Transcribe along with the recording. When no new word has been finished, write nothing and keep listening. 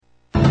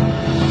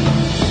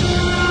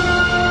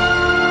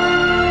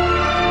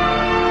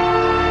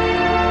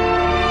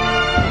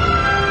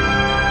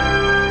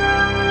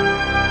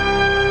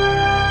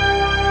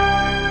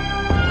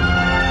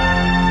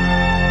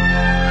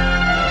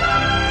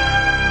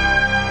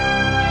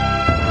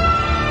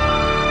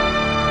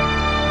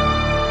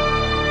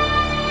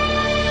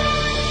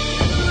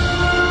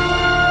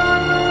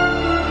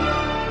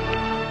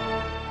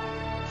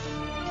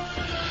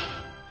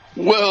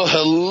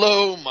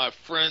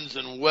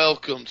friends, and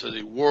welcome to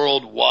the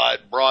worldwide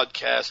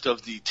broadcast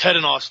of the Ted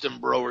and Austin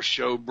Broer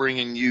Show,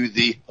 bringing you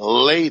the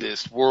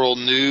latest world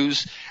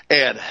news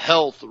and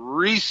health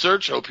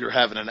research. Hope you're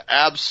having an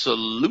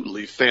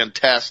absolutely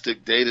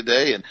fantastic day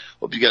today, and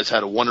hope you guys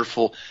had a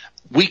wonderful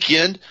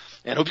weekend,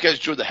 and hope you guys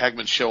enjoyed the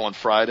Hagmann Show on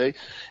Friday.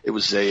 It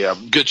was a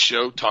good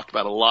show, talked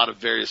about a lot of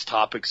various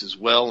topics as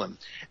well, and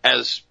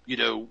as you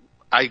know,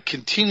 I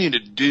continue to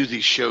do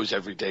these shows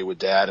every day with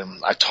Dad,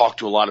 and I talk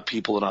to a lot of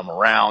people that I'm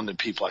around and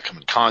people I come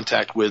in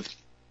contact with.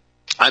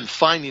 I'm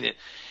finding it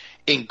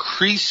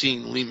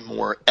increasingly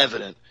more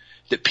evident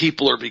that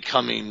people are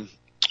becoming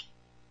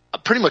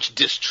pretty much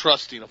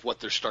distrusting of what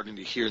they're starting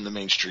to hear in the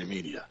mainstream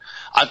media.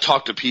 I've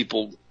talked to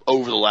people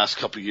over the last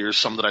couple of years,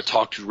 some that I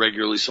talk to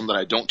regularly, some that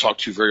I don't talk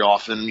to very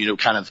often,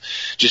 kind of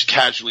just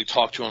casually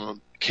talk to on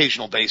an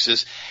occasional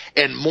basis.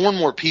 And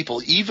more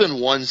people, even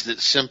ones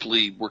that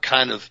simply were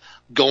kind of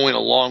going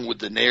along with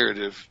the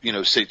narrative,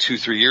 say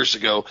 2-3 years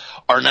ago,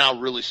 are now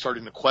really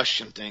starting to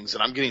question things.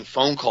 And I'm getting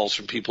phone calls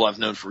from people I've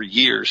known for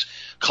years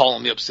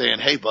calling me up saying,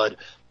 "Hey, bud,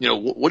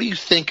 what do you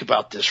think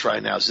about this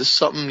right now? Is this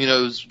something,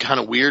 is kind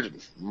of weird?"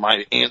 And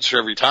my answer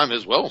every time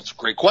is, well, it's a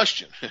great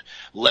question.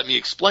 Let me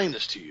explain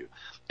this to you.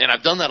 And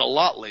I've done that a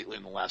lot lately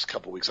in the last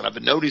couple of weeks, and I've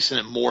been noticing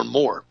it more and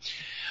more.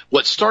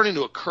 What's starting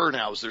to occur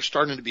now is there's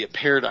starting to be a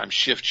paradigm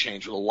shift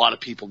change with a lot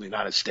of people in the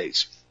United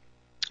States.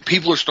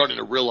 People are starting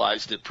to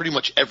realize that pretty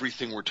much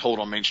everything we're told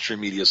on mainstream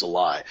media is a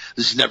lie.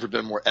 This has never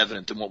been more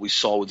evident than what we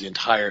saw with the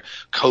entire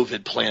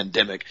COVID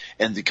pandemic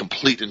and the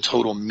complete and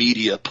total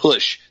media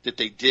push that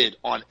they did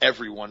on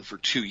everyone for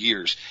 2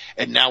 years.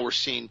 And now we're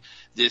seeing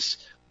this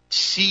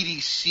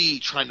CDC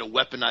trying to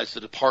weaponize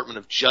the Department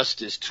of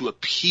Justice to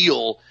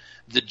appeal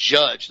the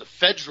judge, the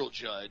federal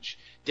judge,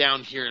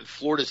 down here in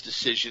Florida's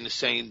decision is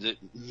saying that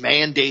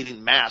mandating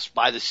masks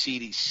by the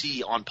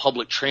CDC on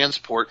public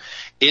transport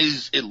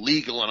is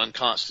illegal and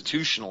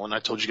unconstitutional. And I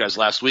told you guys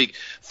last week,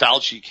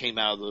 Fauci came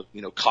out of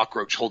the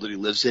cockroach hole that he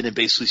lives in and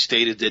basically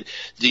stated that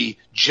the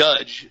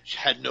judge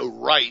had no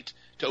right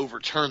to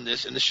overturn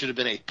this, and this should have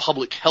been a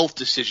public health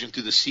decision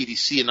through the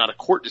CDC and not a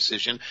court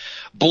decision,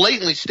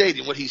 blatantly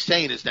stating what he's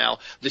saying is now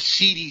the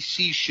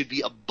CDC should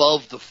be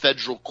above the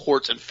federal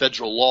courts and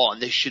federal law,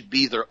 and they should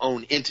be their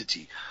own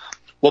entity.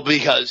 Well,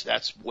 because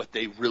that's what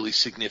they really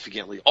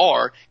significantly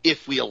are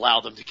if we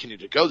allow them to continue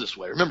to go this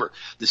way. Remember,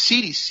 the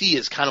CDC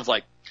is kind of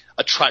like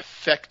a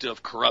trifecta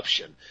of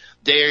corruption.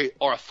 They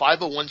are a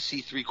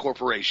 501c3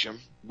 corporation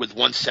with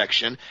one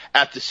section.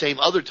 At the same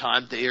other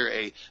time, they are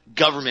a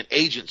government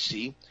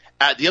agency.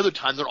 At the other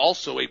time, they're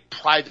also a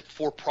private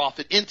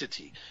for-profit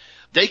entity.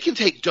 They can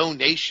take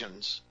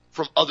donations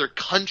from other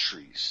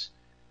countries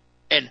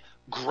and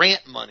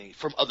grant money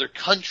from other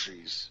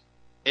countries,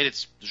 and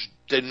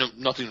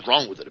nothing's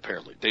wrong with it,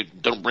 apparently. They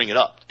don't bring it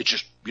up. It's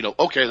just,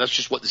 okay, that's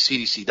just what the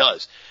CDC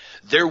does.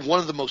 They're one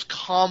of the most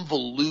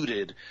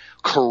convoluted,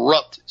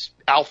 corrupt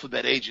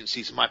alphabet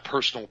agencies, in my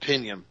personal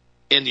opinion,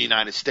 in the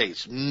United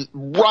States,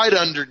 right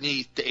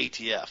underneath the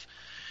ATF.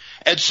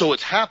 And so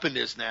what's happened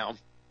is now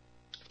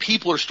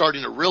people are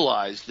starting to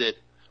realize that,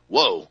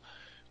 whoa,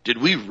 did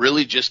we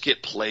really just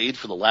get played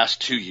for the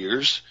last 2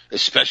 years?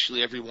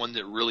 Especially everyone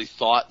that really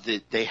thought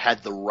that they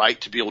had the right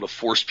to be able to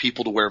force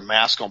people to wear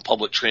masks on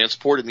public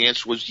transport. And the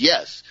answer was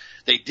yes,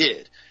 they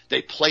did.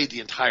 They played the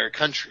entire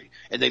country,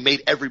 and they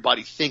made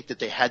everybody think that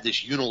they had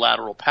this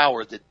unilateral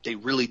power that they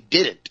really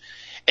didn't.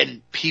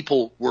 And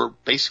people were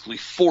basically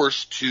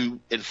forced to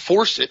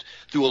enforce it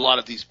through a lot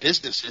of these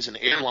businesses and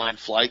airline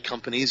flight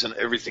companies and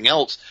everything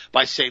else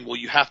by saying, well,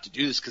 you have to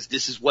do this because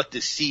this is what the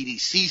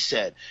CDC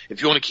said.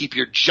 If you want to keep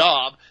your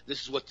job,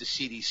 this is what the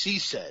CDC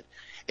said.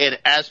 And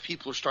as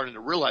people are starting to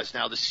realize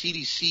now, the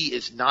CDC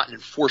is not an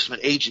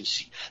enforcement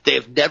agency. They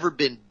have never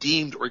been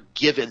deemed or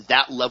given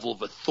that level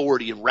of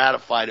authority and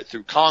ratified it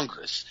through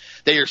Congress.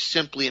 They are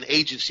simply an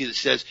agency that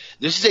says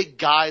this is a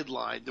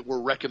guideline that we're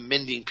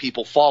recommending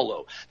people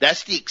follow.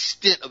 That's the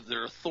extent of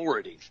their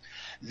authority.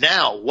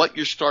 Now, what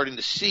you're starting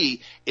to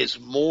see is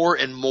more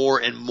and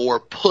more and more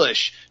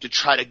push to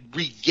try to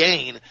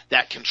regain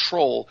that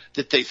control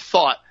that they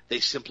thought they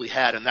simply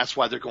had, and that's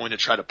why they're going to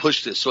try to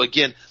push this. So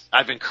again,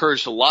 I've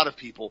encouraged a lot of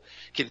people,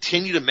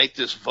 continue to make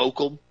this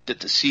vocal that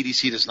the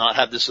CDC does not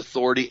have this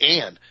authority,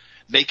 and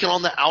make it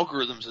on the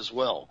algorithms as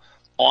well,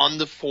 on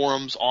the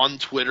forums, on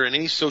Twitter, and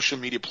any social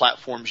media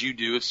platforms you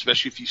do,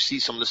 especially if you see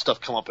some of the stuff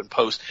come up in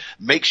posts.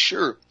 Make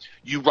sure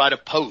you write a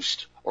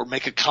post or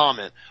make a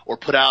comment or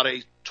put out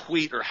a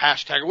tweet or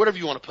hashtag or whatever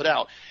you want to put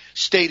out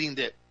stating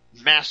that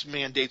mask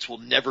mandates will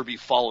never be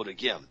followed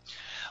again.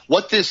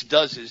 What this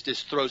does is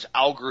this throws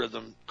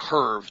algorithm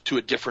curve to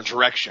a different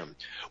direction.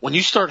 When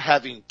you start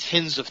having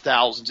tens of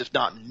thousands, if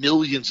not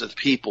millions of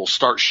people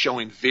start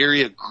showing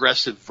very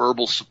aggressive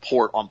verbal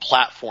support on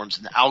platforms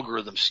and the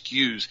algorithm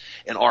skews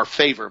in our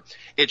favor,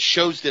 it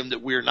shows them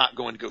that we're not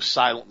going to go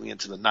silently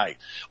into the night.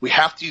 We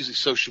have to use the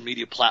social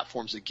media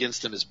platforms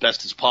against them as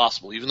best as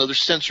possible. Even though they're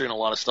censoring a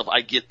lot of stuff, I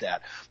get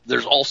that.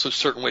 There's also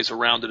certain ways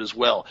around it as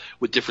well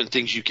with different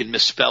things you can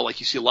misspell. Like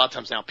you see a lot of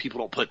times now people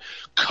don't put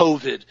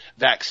COVID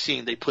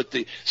vaccine, they put put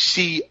the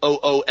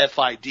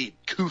COOFID,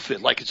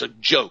 COOFID, like it's a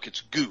joke,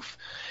 it's goof.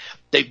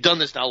 They've done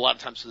this now a lot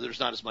of times so there's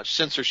not as much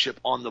censorship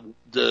on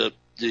the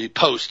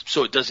post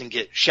so it doesn't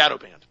get shadow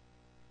banned.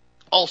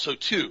 Also,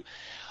 too,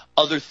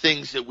 other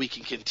things that we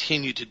can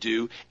continue to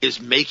do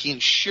is making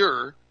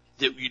sure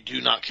that you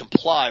do not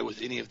comply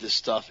with any of this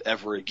stuff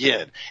ever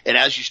again. And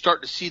as you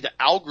start to see the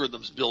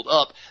algorithms build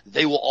up,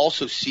 they will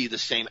also see the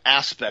same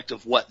aspect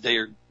of what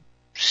they're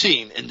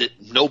seeing, and that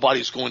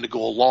nobody's going to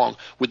go along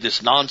with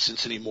this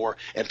nonsense anymore,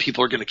 and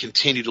people are going to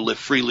continue to live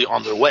freely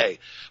on their way.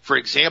 For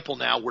example,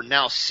 now we're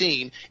now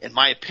seeing, in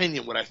my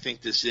opinion, what I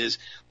think this is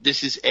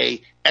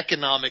a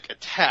economic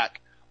attack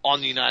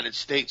on the United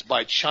States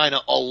by China,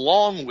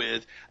 along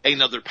with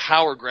another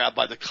power grab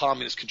by the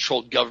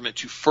communist-controlled government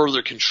to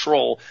further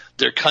control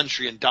their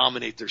country and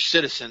dominate their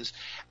citizens,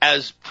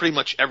 as pretty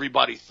much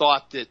everybody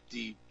thought that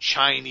the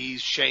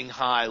Chinese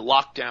Shanghai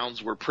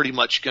lockdowns were pretty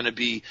much going to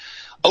be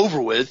over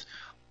with.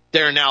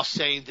 They're now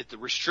saying that the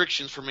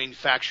restrictions for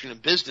manufacturing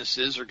and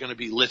businesses are going to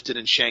be lifted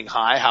in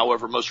Shanghai.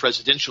 However, most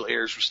residential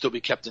areas will still be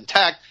kept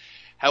intact.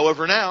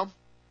 However, now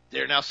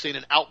they're now saying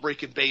an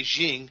outbreak in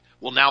Beijing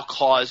will now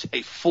cause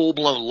a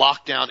full-blown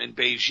lockdown in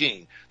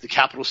Beijing. The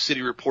capital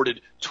city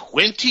reported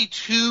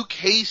 22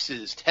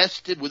 cases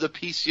tested with a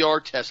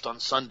PCR test on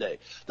Sunday,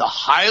 the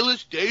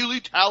highest daily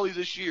tally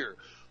this year.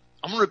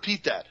 I'm going to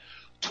repeat that.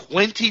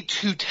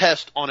 22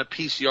 tests on a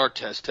PCR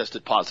test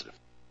tested positive.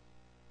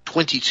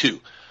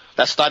 22.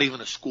 That's not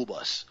even a school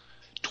bus.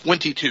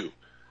 22.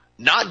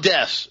 Not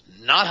deaths,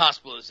 not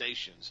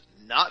hospitalizations,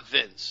 not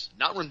vents,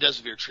 not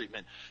remdesivir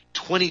treatment.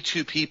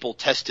 22 people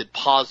tested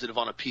positive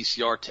on a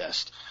PCR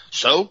test.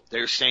 So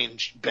they're saying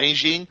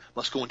Beijing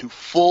must go into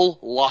full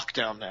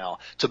lockdown now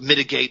to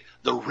mitigate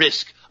the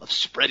risk of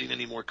spreading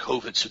any more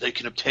COVID so they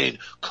can obtain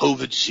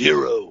COVID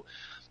zero.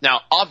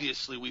 Now,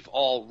 obviously, we've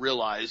all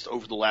realized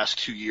over the last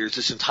 2 years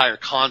this entire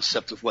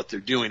concept of what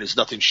they're doing is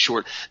nothing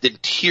short than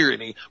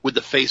tyranny with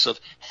the face of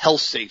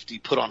health safety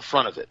put on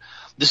front of it.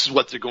 This is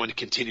what they're going to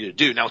continue to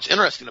do. Now, what's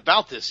interesting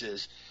about this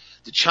is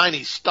the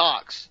Chinese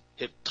stocks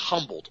have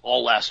tumbled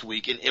all last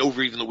week and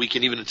over even the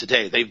weekend, even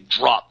today. They've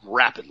dropped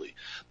rapidly.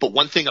 But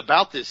one thing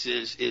about this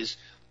is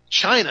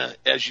China,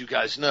 as you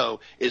guys know,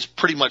 is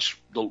pretty much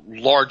the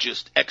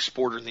largest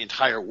exporter in the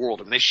entire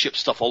world. I mean, they ship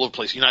stuff all over the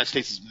place. The United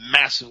States is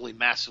massively,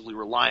 massively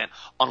reliant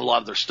on a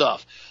lot of their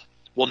stuff.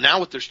 Well, now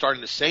what they're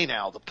starting to say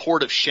now, the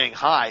port of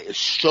Shanghai is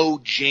so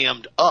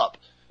jammed up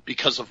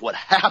because of what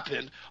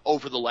happened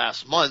over the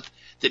last month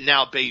that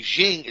now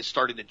Beijing is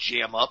starting to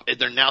jam up, and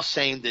they're now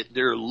saying that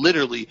there are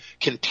literally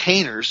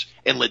containers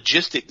and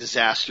logistic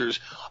disasters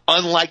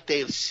unlike they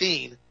have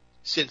seen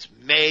since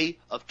May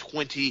of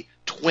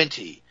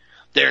 2020.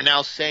 They're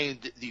now saying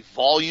that the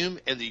volume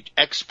and the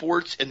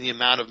exports and the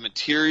amount of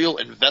material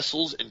and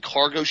vessels and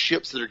cargo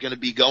ships that are going to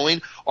be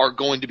going are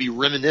going to be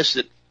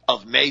reminiscent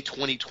of May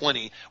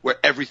 2020, where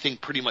everything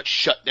pretty much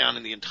shut down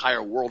in the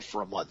entire world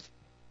for a month.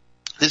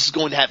 This is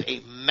going to have a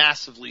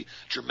massively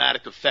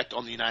dramatic effect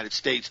on the United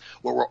States,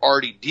 where we're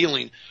already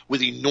dealing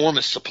with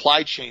enormous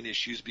supply chain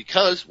issues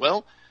because,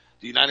 well,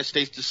 the United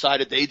States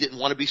decided they didn't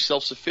want to be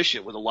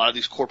self-sufficient with a lot of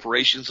these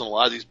corporations and a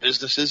lot of these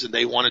businesses, and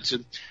they wanted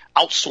to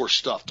outsource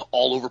stuff to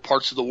all over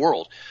parts of the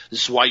world.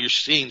 This is why you're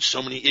seeing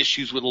so many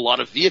issues with a lot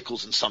of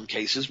vehicles in some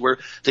cases where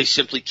they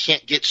simply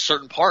can't get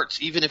certain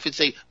parts, even if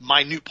it's a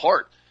minute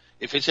part.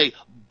 If it's a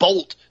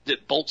bolt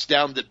that bolts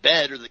down the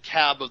bed or the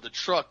cab of the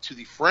truck to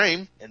the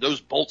frame, and those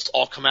bolts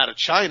all come out of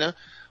China,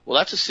 well,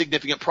 that's a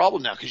significant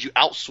problem now because you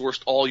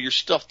outsourced all your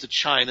stuff to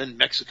China and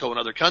Mexico and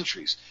other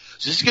countries.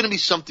 So this is going to be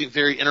something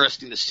very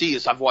interesting to see,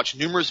 as I've watched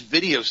numerous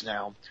videos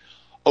now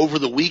over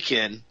the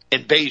weekend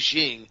in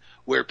Beijing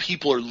where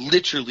people are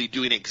literally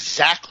doing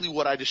exactly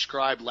what I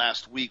described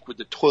last week with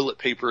the toilet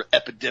paper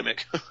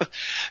epidemic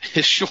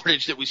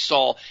shortage that we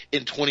saw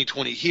in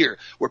 2020 here,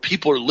 where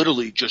people are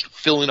literally just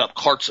filling up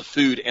carts of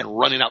food and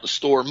running out the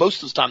store.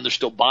 Most of the time they're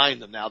still buying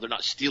them now. They're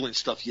not stealing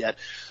stuff yet.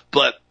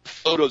 But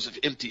photos of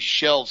empty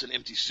shelves and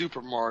empty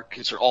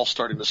supermarkets are all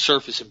starting to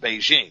surface in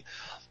Beijing.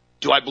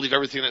 Do I believe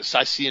everything that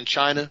I see in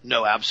China?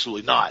 No,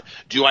 absolutely not.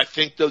 Do I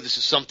think, though, this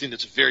is something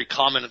that's a very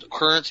common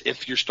occurrence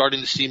if you're starting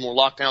to see more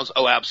lockdowns?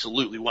 Oh,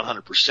 absolutely,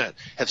 100%.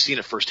 Have seen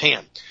it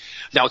firsthand.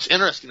 Now, what's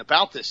interesting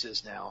about this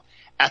is now,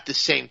 at the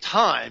same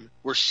time,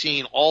 we're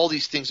seeing all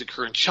these things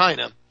occur in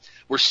China.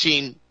 We're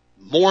seeing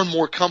more and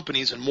more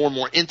companies and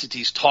more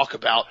entities talk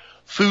about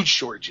food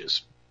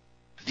shortages.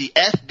 The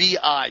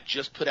FBI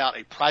just put out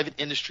a private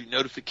industry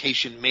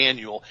notification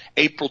manual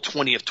April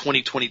 20th,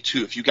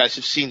 2022. If you guys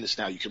have seen this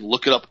now, you can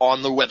look it up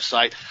on the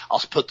website. I'll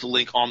put the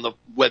link on the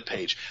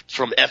webpage. It's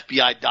from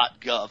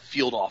FBI.gov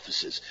field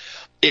offices.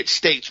 It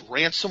states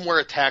ransomware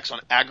attacks on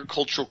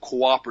agricultural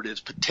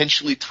cooperatives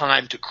potentially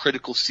timed to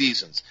critical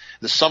seasons.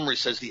 The summary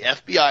says the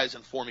FBI is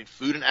informing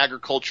food and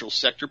agricultural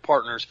sector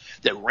partners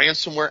that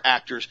ransomware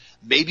actors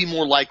may be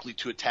more likely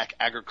to attack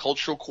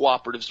agricultural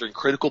cooperatives during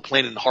critical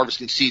planting and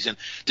harvesting season,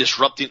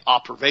 disrupting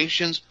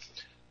operations,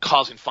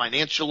 causing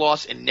financial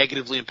loss, and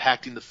negatively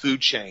impacting the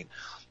food chain.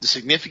 The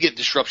significant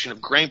disruption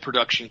of grain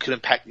production could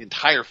impact the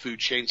entire food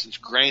chain, since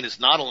grain is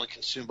not only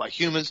consumed by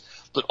humans,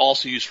 but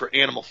also used for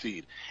animal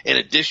feed. In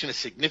addition, a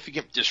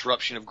significant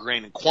disruption of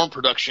grain and corn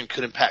production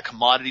could impact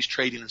commodities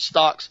trading and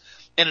stocks,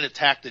 and an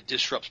attack that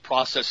disrupts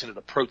processing at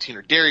a protein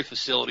or dairy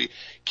facility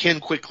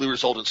can quickly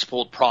result in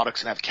spoiled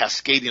products and have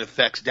cascading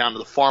effects down to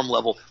the farm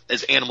level,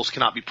 as animals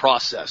cannot be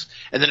processed.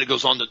 And then it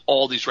goes on to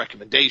all these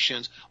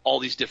recommendations,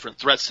 all these different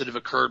threats that have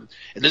occurred.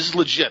 And this is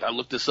legit. I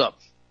looked this up.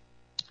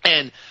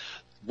 And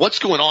what's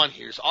going on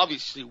here is,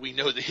 obviously we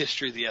know the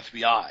history of the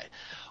FBI.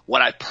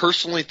 What I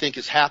personally think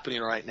is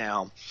happening right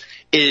now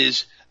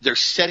is they're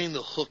setting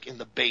the hook and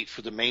the bait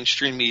for the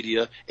mainstream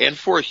media and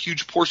for a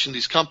huge portion of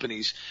these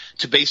companies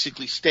to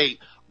basically state,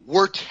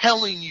 we're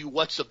telling you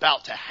what's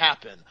about to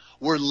happen.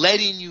 We're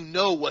letting you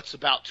know what's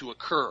about to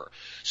occur.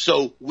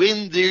 So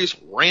when there's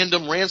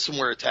random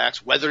ransomware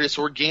attacks, whether it's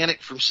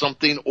organic from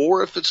something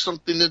or if it's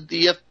something that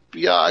the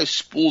FBI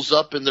spools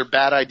up in their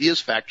bad ideas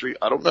factory,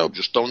 I don't know,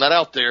 just throwing that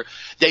out there,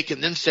 they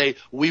can then say,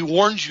 we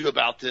warned you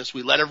about this.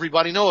 We let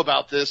everybody know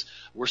about this.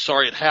 We're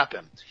sorry it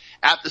happened.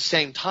 At the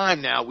same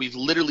time now, we've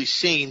literally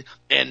seen,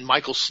 and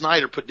Michael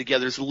Snyder put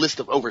together a list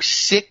of over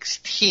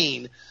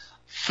 16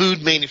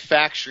 food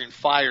manufacturing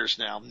fires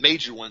now,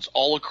 major ones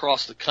all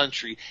across the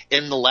country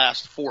in the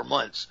last 4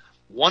 months,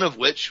 one of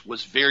which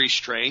was very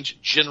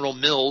strange. General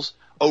Mills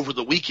over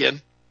the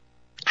weekend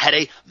had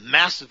a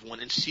massive one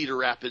in Cedar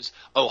Rapids,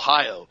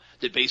 Ohio,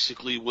 that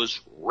basically was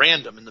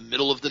random in the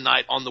middle of the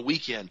night on the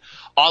weekend.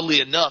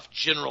 Oddly enough,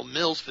 General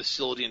Mills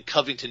facility in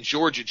Covington,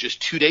 Georgia,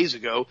 just 2 days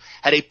ago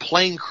had a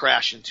plane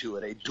crash into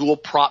it, a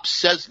dual-prop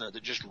Cessna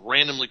that just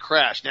randomly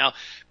crashed. Now,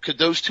 could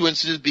those two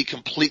incidents be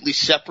completely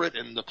separate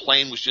and the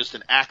plane was just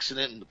an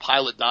accident and the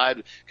pilot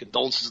died?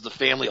 Condolences to the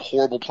family, a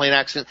horrible plane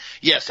accident?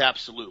 Yes,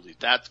 absolutely.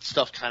 That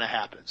stuff kind of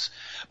happens.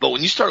 But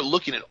when you start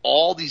looking at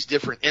all these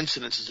different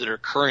incidences that are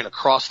occurring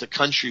across the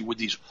country with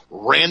these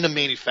random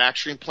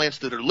manufacturing plants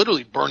that are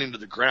literally burning to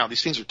the ground,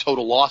 these things are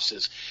total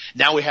losses.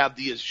 Now we have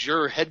the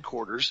Azure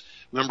headquarters.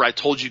 Remember, I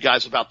told you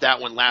guys about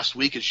that one last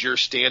week, Azure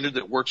Standard,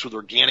 that works with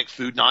organic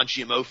food,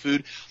 non-GMO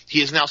food.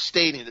 He is now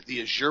stating that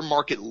the Azure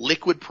Market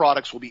liquid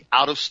products will be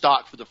out of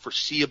stock for the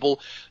foreseeable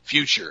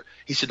future.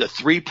 He said the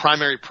 3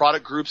 primary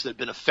product groups that have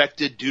been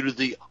affected due to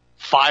the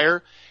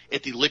fire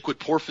at the liquid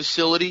pour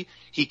facility,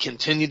 he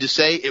continued to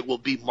say it will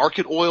be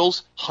market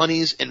oils,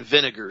 honeys, and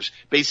vinegars,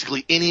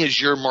 basically any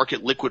Azure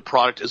Market liquid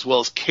product, as well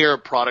as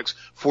carob products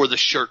for the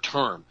short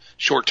term.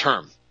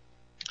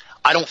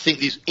 I don't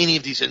think any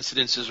of these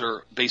incidences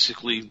are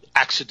basically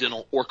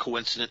accidental or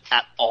coincident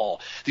at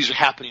all. These are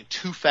happening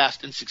too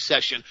fast in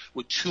succession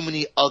with too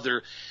many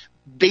other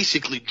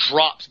basically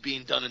drops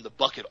being done in the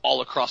bucket all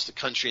across the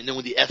country. And then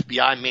with the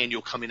FBI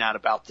manual coming out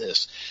about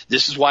this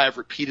is why I've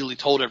repeatedly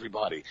told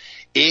everybody,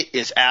 it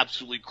is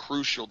absolutely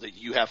crucial that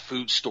you have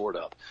food stored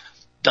up.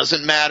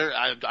 Doesn't matter.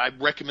 I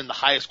recommend the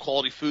highest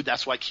quality food.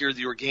 That's why I carry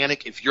the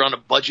organic. If you're on a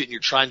budget and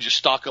you're trying to just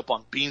stock up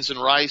on beans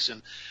and rice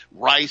and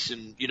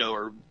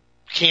or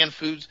canned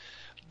foods,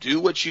 do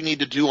what you need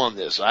to do on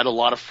this. I had a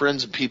lot of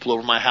friends and people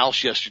over my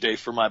house yesterday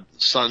for my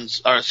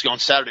son's, or on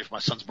Saturday for my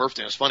son's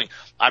birthday. It was funny.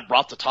 I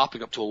brought the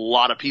topic up to a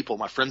lot of people,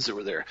 my friends that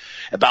were there,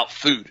 about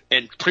food.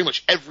 And pretty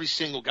much every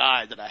single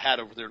guy that I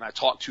had over there and I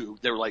talked to,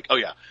 they were like, oh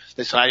yeah.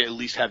 They said, I at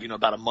least have,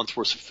 about a month's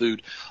worth of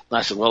food. And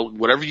I said, well,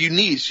 whatever you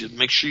need, just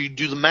make sure you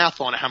do the math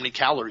on how many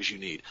calories you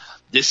need.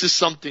 This is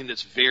something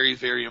that's very,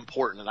 very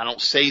important. And I don't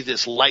say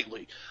this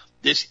lightly.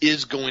 This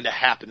is going to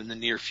happen in the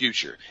near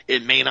future.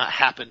 It may not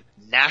happen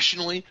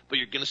nationally, but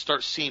you're going to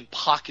start seeing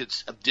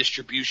pockets of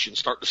distribution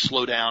start to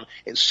slow down,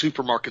 and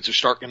supermarkets are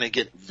starting to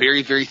get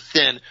very, very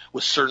thin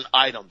with certain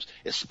items,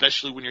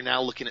 especially when you're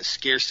now looking at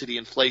scarcity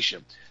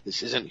inflation.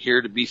 This isn't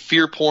here to be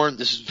fear porn.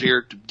 This is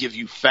here to give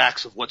you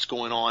facts of what's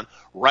going on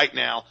right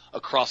now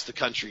across the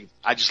country.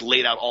 I just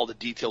laid out all the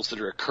details that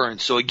are occurring.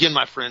 So again,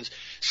 my friends,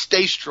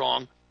 stay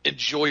strong.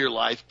 Enjoy your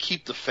life,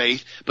 keep the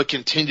faith, but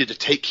continue to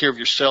take care of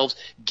yourselves,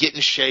 get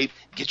in shape,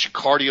 get your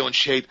cardio in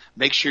shape,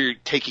 make sure you're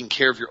taking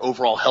care of your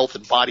overall health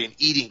and body and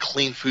eating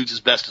clean foods as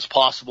best as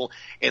possible,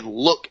 and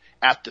look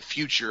at the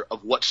future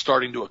of what's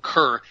starting to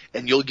occur,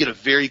 and you'll get a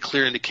very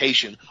clear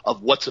indication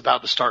of what's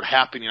about to start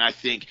happening, I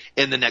think,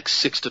 in the next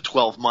 6 to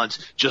 12 months,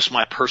 just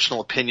my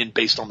personal opinion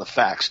based on the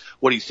facts.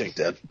 What do you think,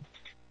 Dad?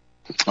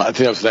 I think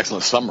that was an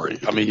excellent summary.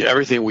 I mean,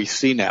 everything we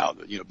see now,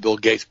 Bill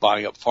Gates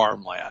buying up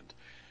farmland,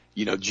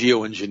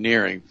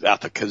 geoengineering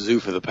out the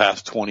kazoo for the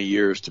past 20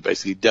 years to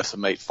basically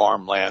decimate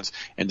farmlands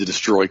and to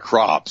destroy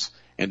crops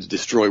and to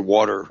destroy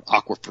water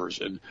aquifers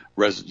and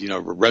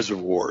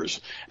reservoirs.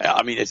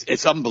 I mean,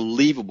 it's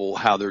unbelievable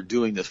how they're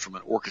doing this from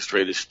an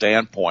orchestrated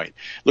standpoint.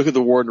 Look at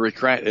the war in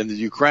the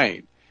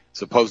Ukraine.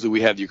 Supposedly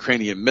we have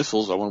Ukrainian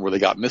missiles. I wonder where they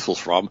got missiles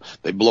from.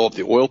 They blow up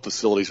the oil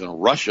facilities in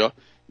Russia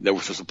that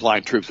were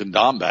supplying troops in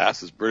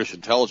Donbass. As British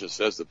intelligence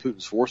says, that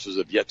Putin's forces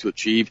have yet to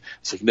achieve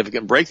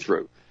significant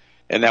breakthrough.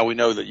 And now we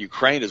know that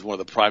Ukraine is one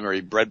of the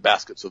primary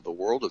breadbaskets of the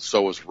world, and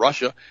so is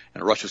Russia.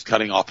 And Russia's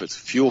cutting off its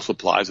fuel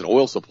supplies and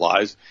oil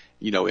supplies,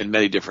 in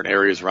many different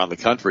areas around the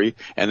country.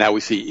 And now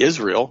we see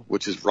Israel,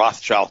 which is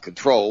Rothschild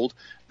controlled,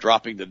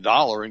 dropping the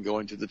dollar and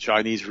going to the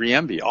Chinese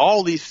renminbi.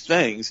 All these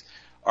things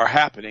are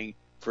happening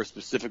for a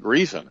specific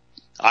reason.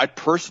 I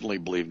personally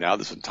believe now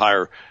this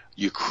entire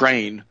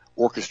Ukraine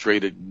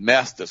orchestrated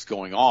mess that's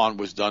going on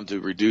was done to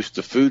reduce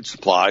the food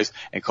supplies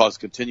and cause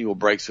continual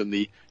breaks in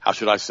the, how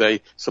should I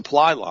say,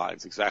 supply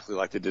lines, exactly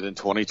like they did in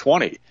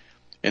 2020.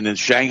 And then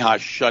Shanghai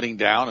shutting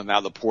down, and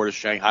now the port of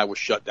Shanghai was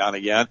shut down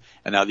again,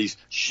 and now these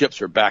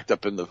ships are backed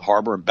up in the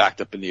harbor and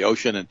backed up in the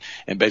ocean,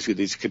 and basically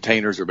these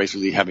containers are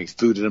basically having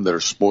food in them that are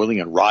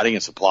spoiling and rotting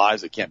and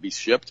supplies that can't be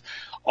shipped.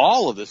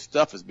 All of this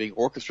stuff is being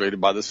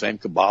orchestrated by the same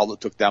cabal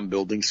that took down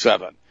Building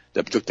 7.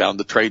 That took down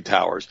the trade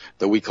towers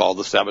that we call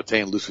the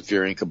Sabbatean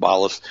Luciferian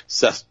Kabbalist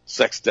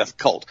sex death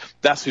cult.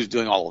 That's who's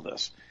doing all of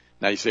this.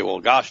 Now you say, well,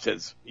 gosh, Ted,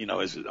 is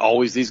it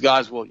always these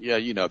guys? Well, yeah,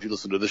 if you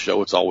listen to the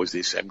show, it's always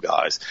these same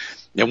guys.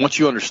 And once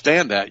you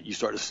understand that, you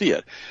start to see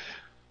it.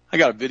 I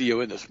got a video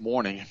in this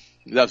morning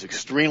that was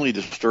extremely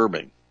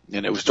disturbing.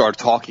 And it started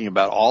talking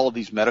about all of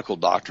these medical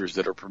doctors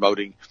that are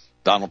promoting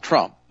Donald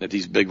Trump at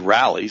these big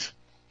rallies,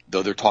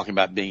 though they're talking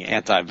about being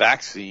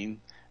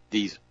anti-vaccine,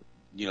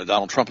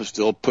 Donald Trump is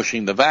still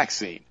pushing the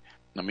vaccine.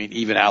 I mean,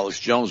 even Alex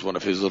Jones, one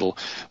of his little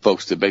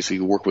folks that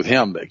basically work with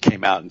him,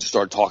 came out and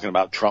started talking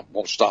about Trump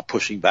won't stop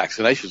pushing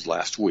vaccinations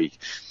last week.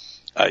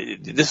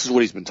 This is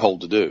what he's been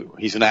told to do.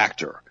 He's an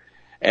actor.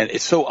 And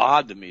it's so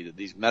odd to me that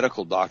these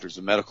medical doctors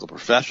and medical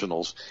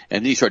professionals,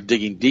 and you start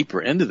digging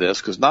deeper into this,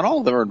 because not all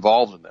of them are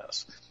involved in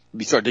this. If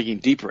you start digging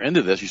deeper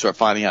into this, you start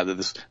finding out that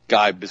this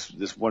guy,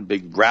 this one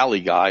big rally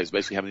guy, is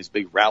basically having these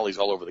big rallies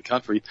all over the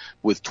country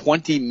with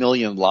 20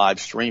 million live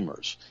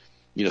streamers.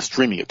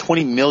 Streaming it,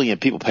 20 million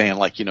people paying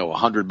 $100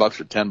 or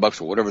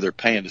 $10 or whatever they're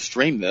paying to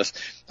stream this.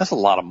 That's a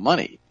lot of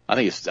money. I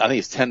think it's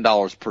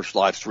 $10 per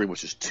live stream,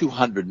 which is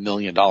 $200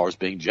 million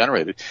being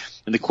generated.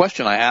 And the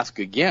question I ask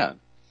again,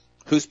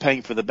 who's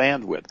paying for the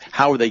bandwidth?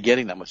 How are they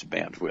getting that much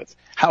bandwidth?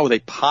 How are they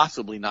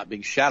possibly not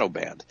being shadow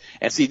banned?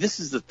 And see, this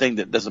is the thing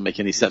that doesn't make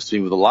any sense to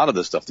me with a lot of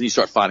this stuff. Then you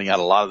start finding out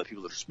a lot of the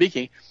people that are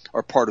speaking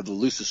are part of the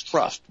Lucis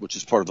Trust, which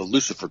is part of the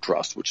Lucifer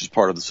Trust, which is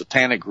part of the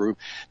satanic group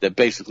that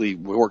basically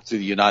worked through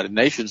the United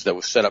Nations that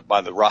was set up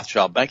by the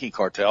Rothschild banking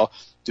cartel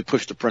to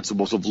push the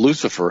principles of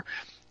Lucifer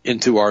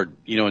into our,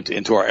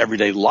 into our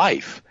everyday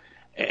life.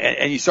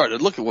 And you start to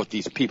look at what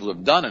these people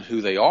have done and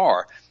who they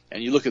are.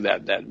 And you look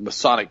at that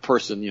Masonic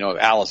person,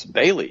 Alice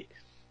Bailey,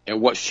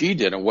 and what she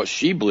did and what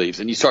she believes,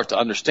 and you start to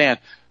understand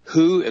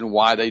who and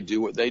why they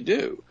do what they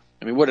do.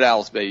 I mean, what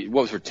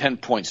was her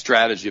 10-point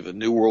strategy of the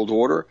New World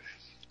Order?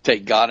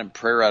 Take God and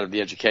prayer out of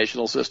the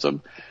educational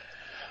system,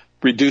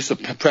 reduce the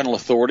parental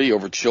authority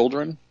over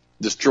children,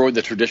 destroy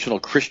the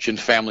traditional Christian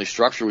family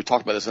structure. We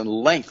talked about this in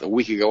length a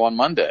week ago on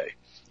Monday.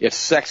 If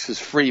sex is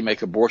free,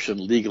 make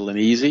abortion legal and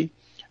easy,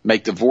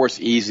 make divorce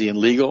easy and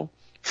legal,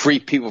 free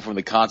people from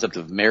the concept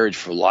of marriage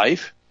for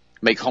life,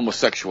 make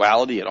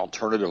homosexuality an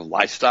alternative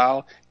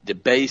lifestyle,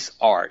 debase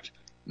art,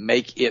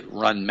 make it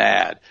run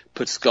mad,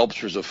 put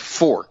sculptures of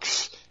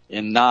forks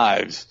and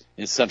knives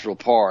in Central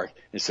Park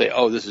and say,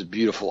 oh, this is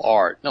beautiful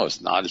art. No,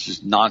 it's not. It's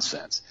just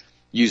nonsense.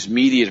 Use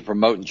media to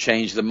promote and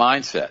change the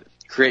mindset.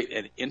 Create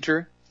an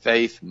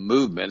interfaith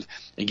movement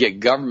and get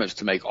governments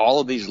to make all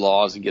of these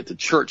laws and get the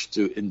church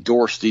to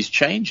endorse these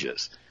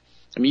changes.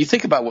 I mean, you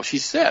think about what she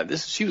said.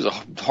 She was a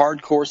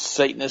hardcore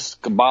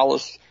Satanist,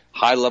 Kabbalist,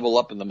 high level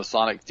up in the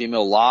Masonic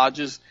female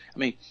lodges. I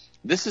mean,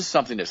 this is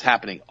something that's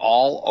happening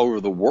all over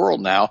the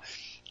world now,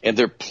 and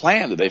their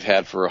plan that they've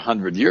had for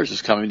 100 years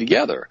is coming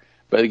together.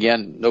 But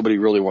again, nobody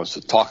really wants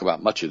to talk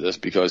about much of this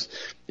because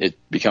it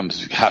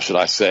becomes, how should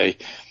I say,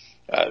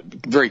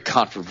 very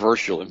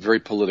controversial and very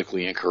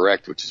politically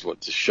incorrect, which is what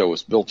this show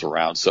is built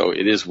around. So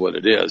it is what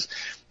it is.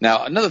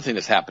 Now, another thing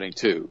that's happening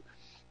too,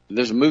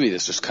 there's a movie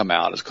that's just come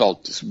out.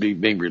 It's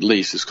being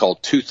released. It's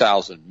called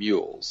 2000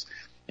 Mules,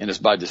 and it's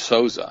by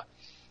DeSouza.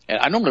 And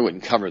I normally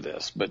wouldn't cover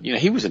this, but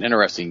he was an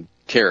interesting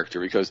character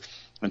because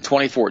in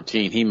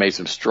 2014 he made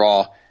some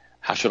straw,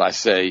 how should I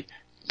say,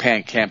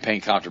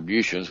 campaign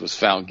contributions, was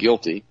found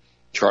guilty,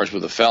 charged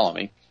with a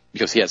felony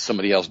because he had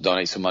somebody else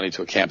donate some money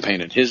to a campaign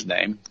in his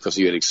name because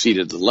he had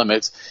exceeded the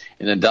limits,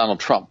 and then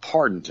Donald Trump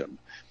pardoned him.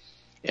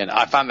 And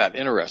I find that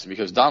interesting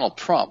because Donald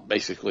Trump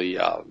basically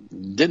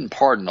didn't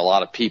pardon a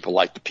lot of people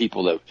like the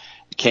people that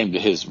came to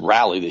his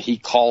rally that he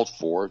called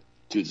for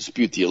to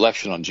dispute the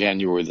election on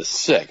January the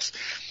 6th.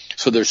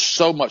 So there's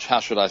so much,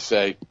 how should I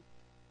say,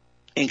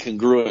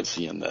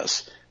 incongruency in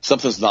this.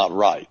 Something's not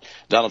right.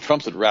 Donald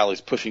Trump's at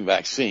rallies pushing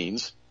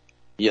vaccines,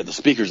 yet the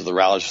speakers of the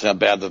rallies say how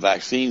bad the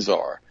vaccines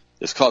are.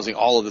 It's causing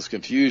all of this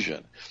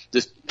confusion.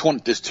 This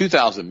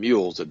 2000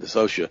 Mules that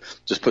DeSouza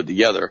just put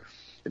together,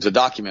 it's a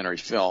documentary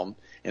film,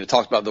 and it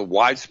talks about the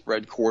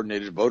widespread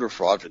coordinated voter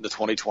fraud in the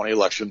 2020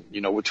 election,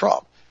 with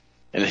Trump.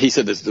 And he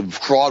said that the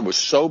fraud was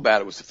so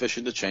bad it was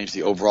sufficient to change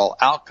the overall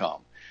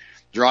outcome.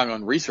 Drawing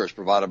on research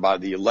provided by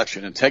the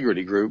election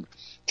integrity group,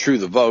 True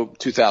the Vote,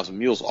 2000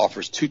 Mules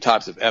offers two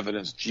types of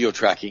evidence,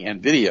 geotracking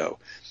and video.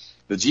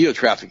 The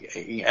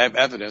geotracking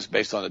evidence,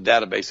 based on a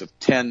database of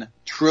 10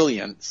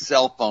 trillion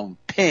cell phone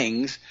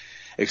pings,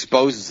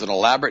 exposes an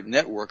elaborate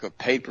network of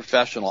paid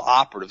professional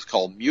operatives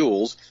called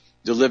mules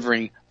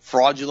delivering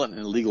fraudulent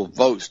and illegal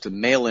votes to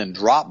mail-in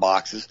drop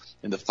boxes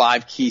in the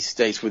 5 key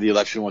states where the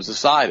election was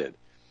decided.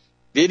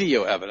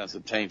 Video evidence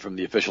obtained from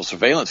the official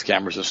surveillance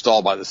cameras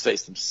installed by the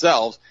states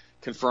themselves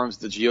confirms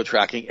the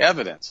geo-tracking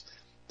evidence.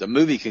 The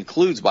movie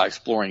concludes by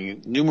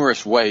exploring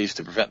numerous ways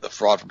to prevent the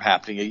fraud from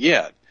happening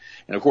again.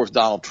 And, of course,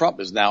 Donald Trump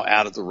is now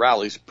out at the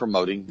rallies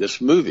promoting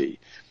this movie.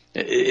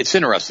 It's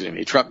interesting to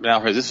me. Trump now,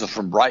 this is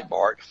from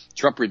Breitbart.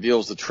 Trump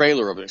reveals the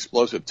trailer of an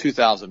explosive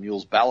 2,000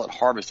 Mules ballot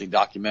harvesting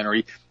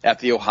documentary at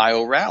the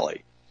Ohio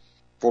rally.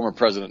 Former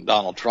President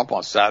Donald Trump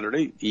on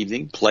Saturday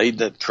evening played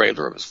the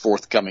trailer of his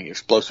forthcoming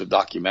explosive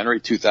documentary,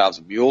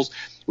 2,000 Mules,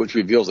 which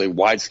reveals a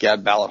wide-scale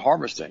ballot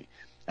harvesting.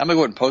 I'm going to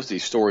go ahead and post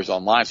these stories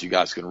online so you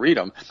guys can read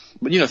them.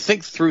 But,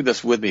 think through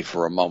this with me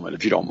for a moment,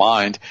 if you don't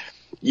mind.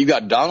 You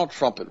got Donald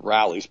Trump at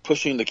rallies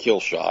pushing the kill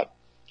shot.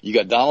 You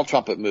got Donald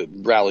Trump at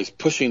rallies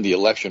pushing the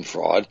election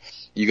fraud.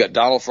 You got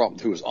Donald Trump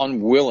who is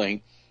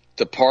unwilling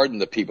to pardon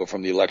the people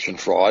from the election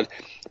fraud,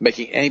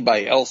 making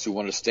anybody else who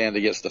want to stand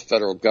against the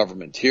federal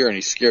government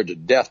tyranny scared to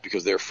death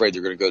because they're afraid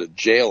they're going to go to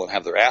jail and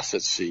have their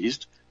assets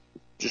seized.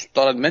 Just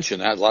thought I'd mention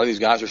that. A lot of these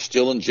guys are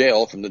still in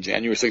jail from the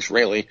January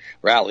 6th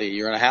rally a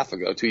year and a half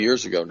ago, 2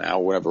 years ago now,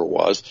 whatever it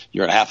was,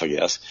 year and a half, I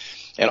guess.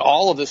 And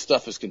all of this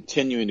stuff is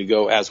continuing to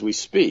go as we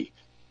speak.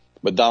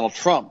 But Donald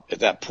Trump,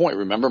 at that point,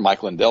 remember,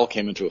 Mike Lindell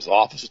came into his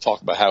office to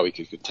talk about how he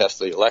could contest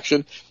the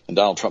election, and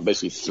Donald Trump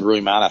basically threw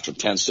him out after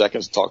 10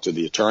 seconds to talk to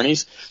the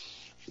attorneys.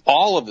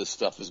 All of this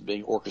stuff is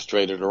being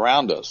orchestrated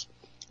around us.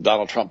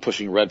 Donald Trump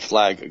pushing red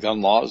flag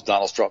gun laws.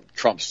 Donald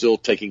Trump still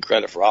taking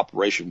credit for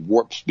Operation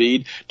Warp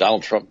Speed.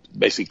 Donald Trump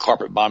basically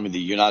carpet bombing the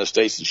United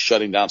States and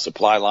shutting down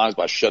supply lines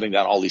by shutting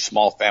down all these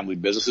small family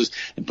businesses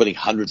and putting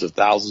hundreds of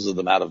thousands of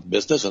them out of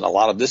business. And a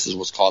lot of this is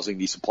what's causing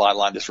these supply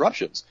line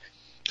disruptions.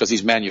 Because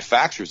these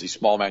manufacturers, these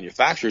small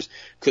manufacturers,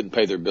 couldn't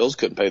pay their bills,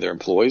 couldn't pay their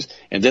employees,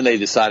 and then they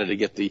decided to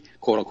get the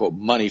quote-unquote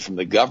money from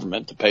the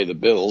government to pay the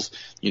bills,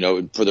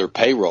 for their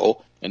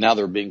payroll, and now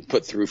they're being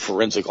put through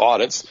forensic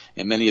audits,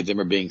 and many of them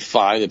are being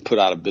fined and put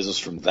out of business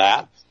from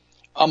that.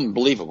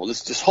 Unbelievable.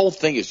 This whole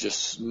thing is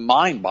just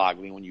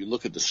mind-boggling when you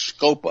look at the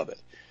scope of it.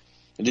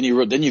 And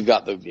then you've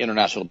got the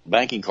international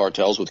banking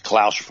cartels with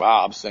Klaus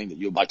Schwab saying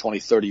that by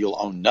 2030 you'll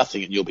own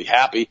nothing and you'll be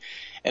happy.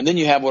 And then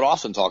you have what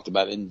Austin talked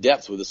about in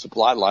depth with the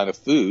supply line of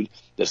food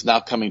that's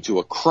now coming to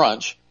a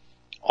crunch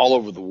all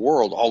over the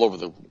world, all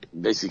over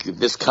basically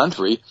this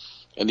country,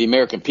 and the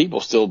American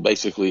people still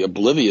basically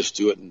oblivious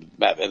to it in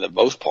the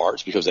most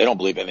parts because they don't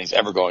believe anything's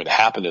ever going to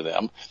happen to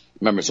them.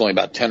 Remember, it's only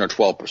about 10 or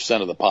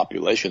 12% of the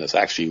population that's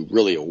actually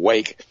really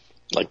awake,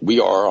 like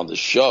we are on this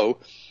show,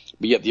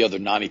 but yet the other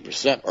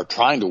 90% are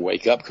trying to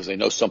wake up because they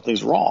know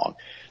something's wrong.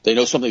 They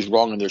know something's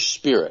wrong in their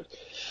spirit.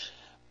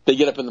 They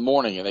get up in the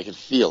morning and they can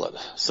feel it.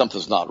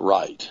 Something's not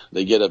right.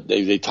 They get up,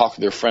 they talk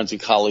to their friends and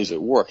colleagues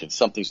at work and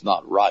something's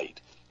not right.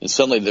 And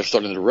suddenly they're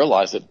starting to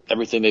realize that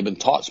everything they've been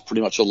taught is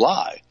pretty much a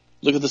lie.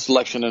 Look at this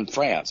election in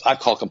France. I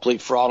call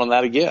complete fraud on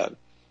that again.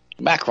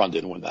 Macron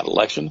didn't win that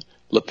election.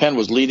 Le Pen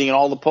was leading in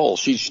all the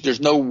polls. There's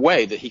no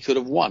way that he could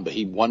have won, but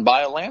he won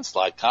by a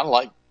landslide, kind of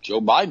like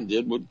Joe Biden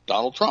did with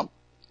Donald Trump.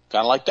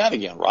 Kind of like that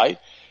again, right?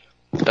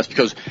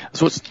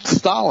 That's what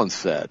Stalin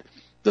said.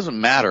 It doesn't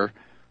matter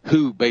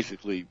who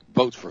basically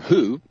votes for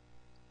who.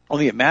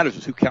 Only it matters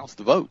is who counts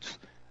the votes.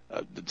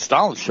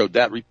 Stalin showed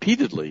that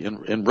repeatedly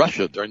in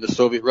Russia during the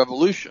Soviet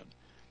Revolution.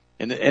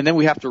 And then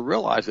we have to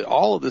realize that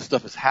all of this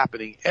stuff is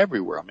happening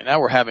everywhere. I mean,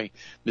 now we're having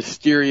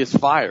mysterious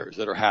fires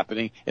that are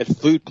happening at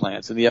food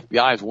plants, and the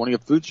FBI is warning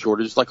of food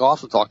shortages like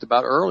Austin talked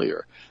about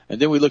earlier.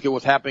 And then we look at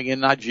what's happening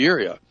in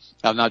Nigeria.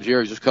 Now,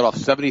 Nigeria just cut off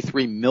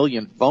 73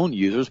 million phone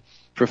users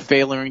for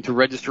failing to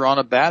register on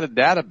a bad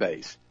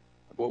database.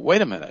 Well,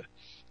 wait a minute.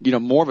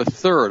 More of a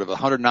third of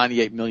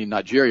 198 million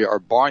Nigeria are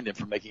barring them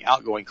from making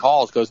outgoing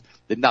calls because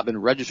they've not been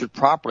registered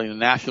properly in the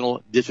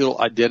National Digital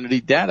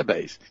Identity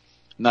Database.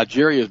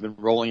 Nigeria has been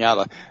rolling out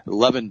a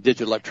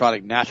 11-digit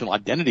electronic national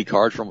identity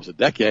card for almost a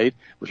decade,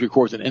 which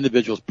records an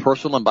individual's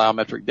personal and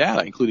biometric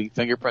data, including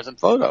fingerprints and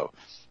photo.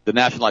 The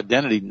national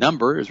identity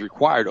number is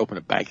required to open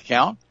a bank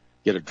account,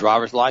 get a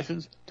driver's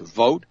license, to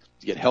vote,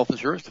 to get health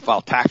insurance, to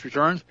file tax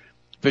returns.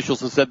 Officials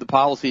have said the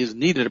policy is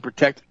needed to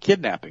protect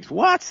kidnappings.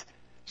 What?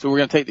 So we're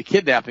going to take the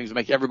kidnappings and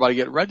make everybody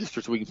get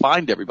registered so we can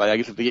find everybody, I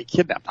guess, if they get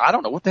kidnapped. I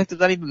don't know. What the heck does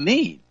that even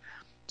mean?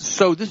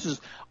 So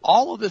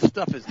all of this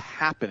stuff is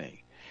happening.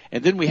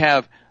 And then we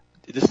have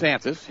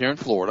DeSantis here in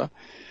Florida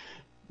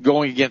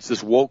going against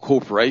this woke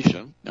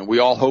corporation, and we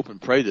all hope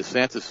and pray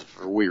DeSantis is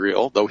for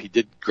real, though he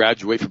did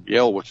graduate from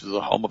Yale, which is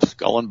a home of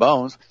skull and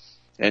bones.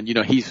 And,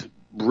 he's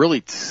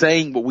really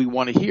saying what we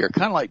want to hear,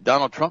 kind of like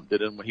Donald Trump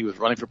did when he was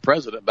running for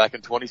president back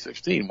in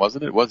 2016,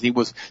 wasn't it? He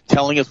was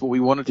telling us what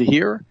we wanted to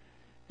hear.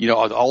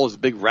 All his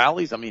big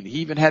rallies. I mean, he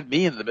even had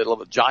me in the middle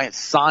of a giant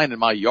sign in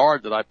my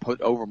yard that I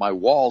put over my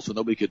wall so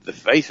nobody could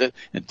deface it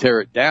and tear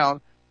it down.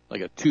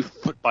 Like a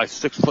 2-foot by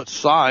 6-foot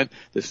sign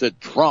that said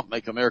Trump,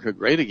 make America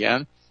great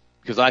again,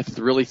 because I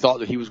really thought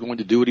that he was going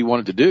to do what he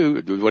wanted to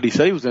do what he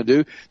said he was going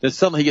to do. Then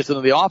suddenly he gets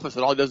into the office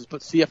and all he does is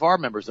put CFR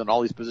members in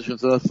all these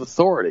positions of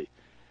authority.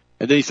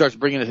 And then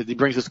he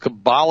brings this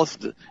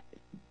Kabbalist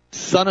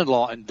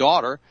son-in-law and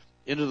daughter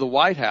into the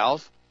White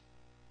House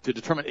to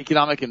determine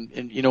economic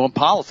and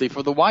policy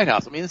for the White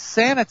House. I mean,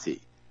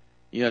 insanity.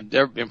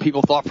 And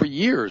people thought for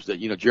years that,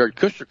 Jared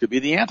Kushner could be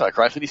the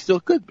Antichrist, and he still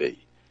could be.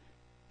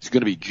 He's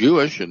going to be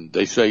Jewish, and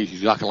they say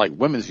he's not going to like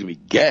women, he's going to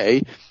be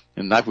gay,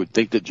 and I would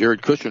think that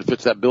Jared Kushner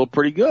fits that bill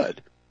pretty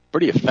good.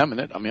 Pretty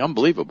effeminate. I mean,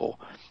 unbelievable.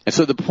 And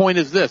so the point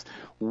is this: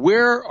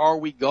 where are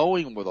we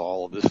going with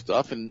all of this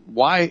stuff, and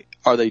why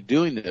are they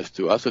doing this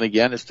to us? And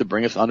again, it's to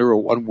bring us under a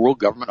one world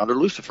government under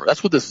Lucifer.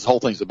 That's what this whole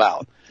thing's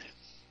about.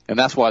 And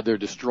that's why they're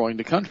destroying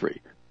the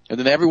country. And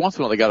then every once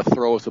in a while they got to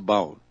throw us a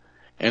bone.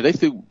 And they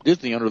threw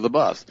Disney under the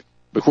bus.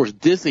 But of course,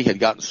 Disney had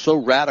gotten so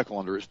radical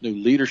under its new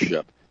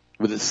leadership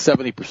with its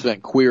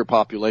 70% queer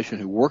population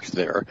who works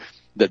there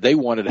that they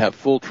wanted to have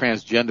full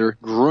transgender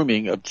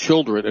grooming of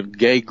children and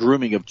gay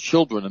grooming of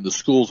children in the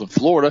schools in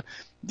Florida.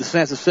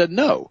 DeSantis said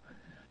no.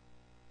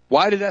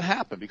 Why did that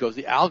happen? Because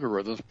the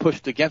algorithms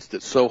pushed against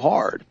it so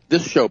hard.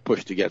 This show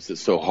pushed against it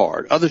so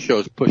hard. Other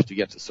shows pushed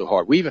against it so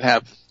hard. We even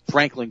have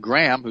Franklin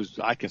Graham, who's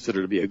I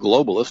consider to be a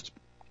globalist.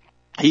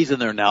 He's in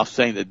there now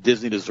saying that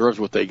Disney deserves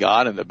what they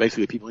got and that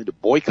basically people need to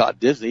boycott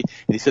Disney.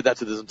 And he said that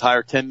to his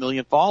entire 10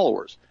 million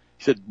followers.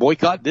 He said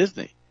boycott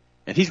Disney.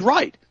 And he's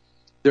right.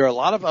 There are a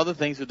lot of other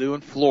things to do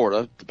in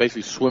Florida to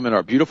basically swim in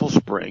our beautiful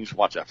springs.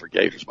 Watch out for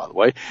gators, by the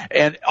way.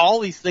 And all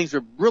these things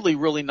are really,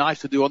 really nice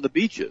to do on the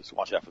beaches.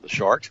 Watch out for the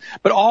sharks.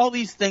 But all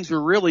these things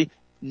are really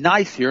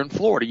nice here in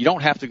Florida. You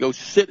don't have to go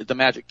sit at the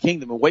Magic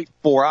Kingdom and wait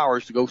 4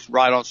 hours to go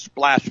ride on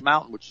Splash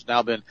Mountain, which has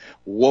now been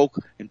woke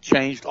and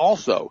changed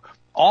also.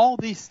 All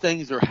these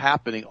things are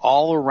happening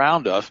all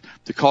around us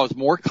to cause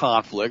more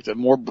conflict and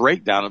more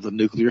breakdown of the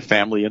nuclear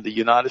family in the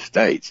United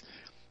States.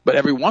 But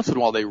every once in a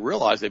while they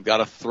realize they've got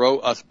to throw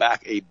us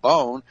back a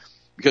bone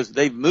because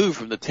they've moved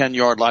from the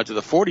 10-yard line to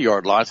the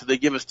 40-yard line, so they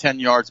give us 10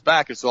 yards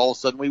back, and so all of a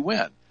sudden we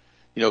win.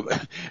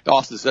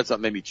 Austin said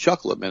something that made me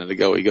chuckle a minute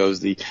ago. He goes,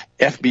 the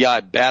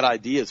FBI bad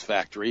ideas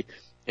factory,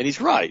 and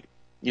he's right.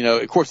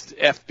 Of course, the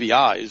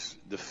FBI is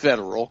the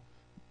federal,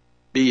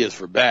 B is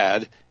for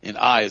bad, and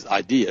I is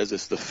ideas.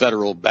 It's the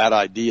federal bad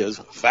ideas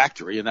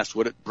factory, and that's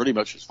what it pretty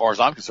much, as far as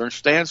I'm concerned,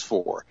 stands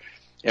for.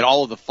 And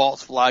all of the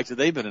false flags that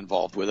they've been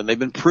involved with, and they've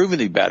been proven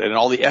to be bad, and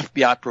all the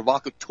FBI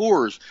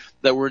provocateurs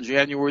that were in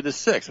January the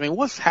 6th. I mean,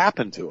 what's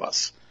happened to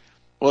us?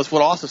 Well, it's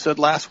what Austin said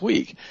last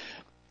week.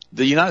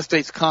 The United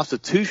States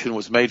Constitution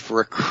was made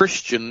for a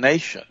Christian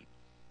nation.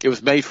 It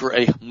was made for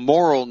a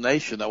moral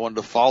nation that wanted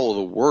to follow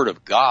the Word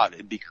of God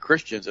and be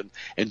Christians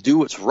and do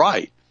what's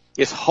right.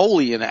 It's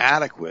wholly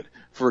inadequate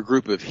for a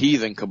group of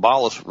heathen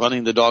Kabbalists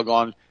running the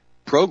doggone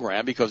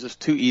program because it's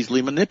too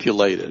easily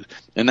manipulated.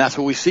 And that's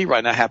what we see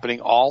right now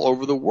happening all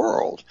over the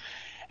world.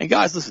 And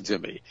guys, listen to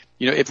me.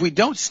 If we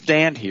don't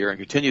stand here and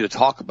continue to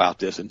talk about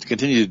this and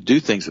continue to do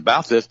things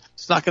about this,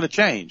 it's not going to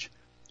change.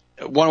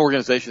 One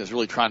organization that's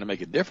really trying to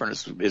make a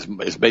difference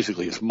is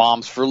basically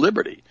Moms for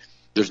Liberty.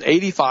 There's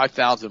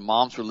 85,000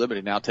 Moms for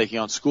Liberty now taking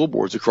on school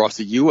boards across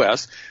the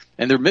U.S.,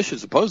 and their mission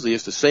supposedly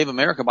is to save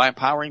America by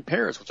empowering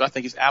parents, which I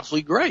think is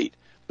absolutely great.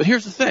 But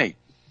here's the thing.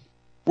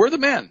 We're the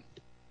men.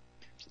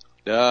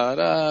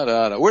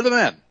 We're the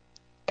men.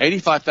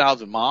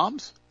 85,000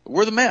 moms.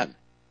 We're the men.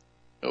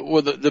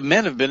 Well, the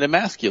men have been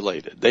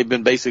emasculated. They've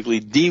been basically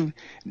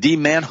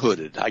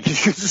de-manhooded. I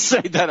guess you could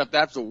say that if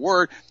that's a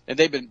word. And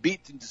they've been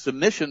beaten to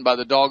submission by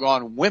the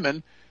doggone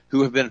women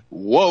who have been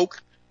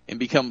woke and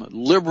become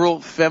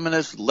liberal,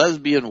 feminist,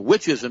 lesbian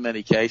witches in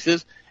many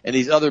cases. And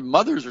these other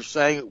mothers are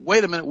saying,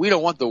 wait a minute, we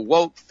don't want the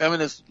woke,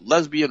 feminist,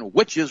 lesbian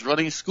witches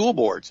running school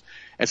boards.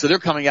 And so they're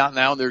coming out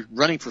now and they're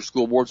running for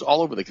school boards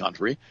all over the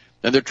country.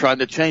 And they're trying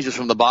to change this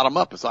from the bottom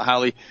up. It's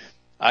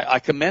I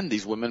commend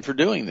these women for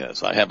doing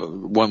this. I have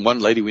one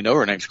lady we know,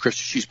 her name's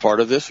Christy. She's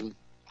part of this, and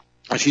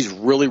she's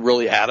really,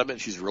 really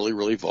adamant. She's really,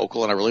 really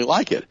vocal, and I really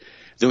like it.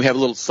 Then we have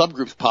little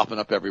subgroups popping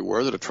up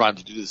everywhere that are trying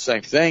to do the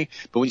same thing.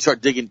 But when you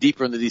start digging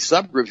deeper into these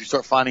subgroups, you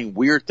start finding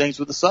weird things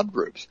with the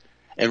subgroups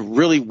and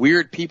really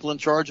weird people in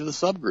charge of the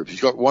subgroups. You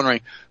start wondering,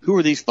 who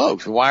are these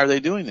folks and why are they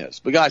doing this?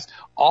 But guys,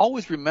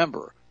 always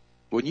remember,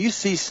 when you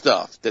see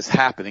stuff that's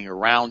happening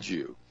around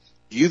you,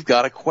 you've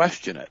got to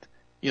question it.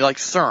 Like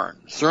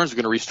CERN. CERN's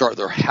going to restart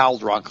their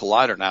Hadron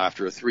Collider now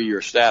after a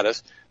 3-year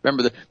status.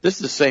 Remember that this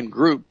is the same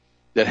group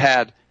that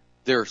had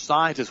their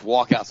scientists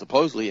walk out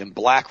supposedly in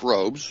black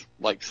robes,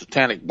 like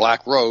satanic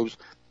black robes,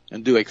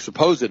 and do a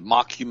supposed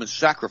mock human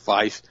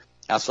sacrifice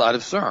outside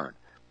of CERN.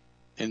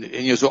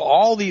 And so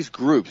all these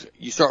groups,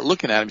 you start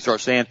looking at them, you start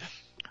saying,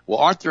 well,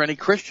 aren't there any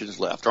Christians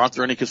left? Aren't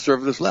there any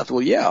conservatives left?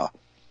 Well, yeah.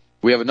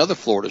 We have another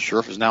Florida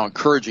sheriff who's now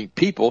encouraging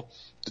people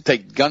to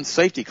take gun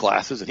safety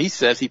classes, and he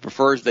says he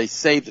prefers they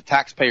save the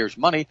taxpayers'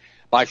 money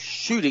by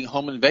shooting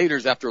home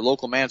invaders after a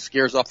local man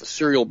scares off a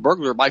serial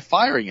burglar by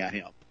firing at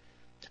him.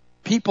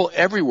 People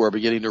everywhere are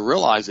beginning to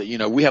realize that,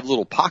 we have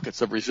little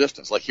pockets of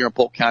resistance, like here in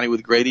Polk County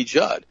with Grady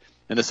Judd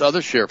and this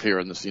other sheriff here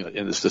in this,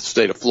 in this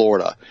state of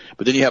Florida.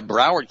 But then you have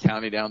Broward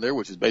County down there,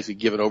 which is basically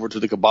given over to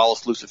the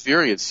Kabbalist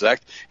Luciferian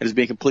sect and is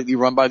being completely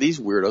run by these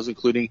weirdos,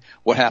 including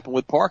what happened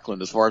with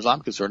Parkland, as far as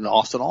I'm concerned, and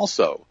Austin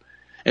also.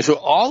 And so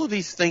all of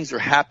these things are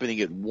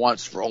happening at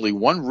once for only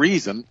one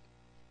reason,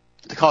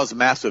 to cause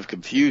massive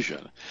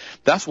confusion.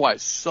 That's why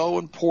it's so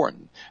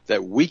important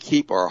that we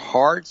keep our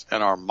hearts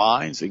and our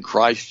minds in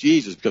Christ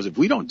Jesus, because if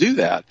we don't do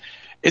that,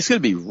 it's going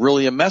to be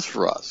really a mess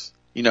for us.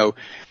 We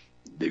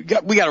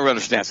got to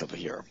understand something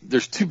here.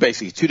 There's two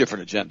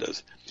different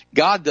agendas.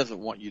 God doesn't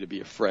want you to be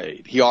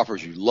afraid. He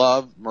offers you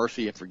love,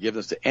 mercy, and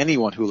forgiveness to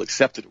anyone who will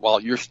accept it while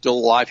you're still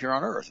alive here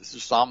on earth. This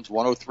is Psalms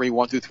 103,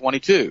 1 through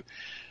 22.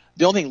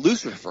 The only thing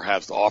Lucifer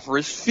has to offer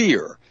is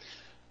fear.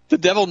 The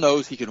devil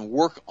knows he can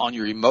work on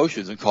your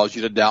emotions and cause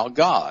you to doubt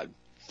God.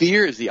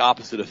 Fear is the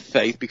opposite of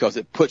faith because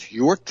it puts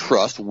your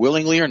trust,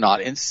 willingly or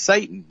not, in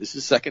Satan. This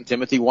is 2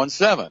 Timothy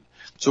 1:7.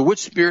 So which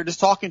spirit is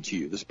talking to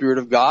you? The Spirit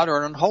of God or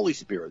an unholy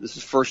spirit? This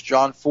is 1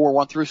 John 4,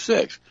 1 through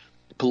 6.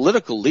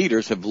 Political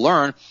leaders have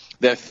learned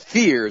that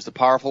fear is a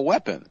powerful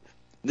weapon.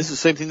 This is the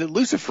same thing that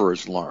Lucifer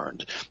has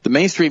learned. The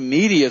mainstream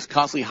media is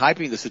constantly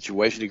hyping the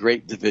situation to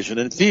create division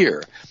and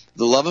fear.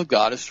 The love of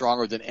God is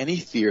stronger than any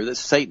fear that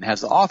Satan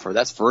has to offer.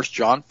 That's 1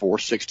 John 4,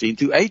 16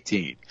 through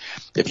 18.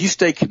 If you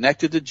stay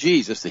connected to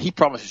Jesus, that he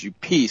promises you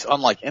peace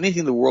unlike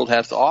anything the world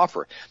has to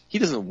offer. He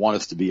doesn't want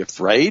us to be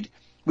afraid.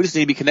 We just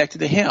need to be connected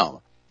to him.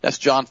 That's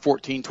John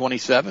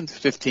 14:27,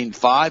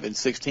 15:5, and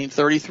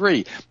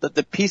 16:33. Let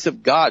the peace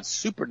of God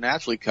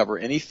supernaturally cover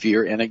any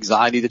fear and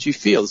anxiety that you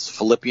feel. This is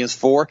Philippians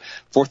 4,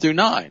 4 through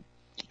 9.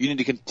 You need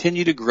to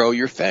continue to grow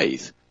your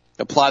faith.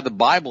 Apply the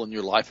Bible in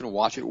your life and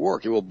watch it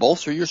work. It will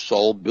bolster your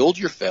soul, build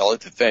your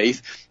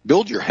faith,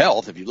 build your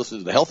health if you listen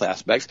to the health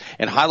aspects,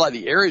 and highlight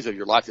the areas of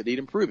your life that need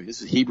improving.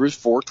 This is Hebrews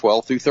 4,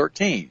 12 through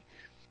 13.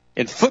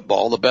 In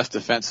football, the best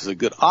defense is a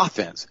good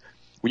offense.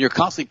 When you're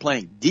constantly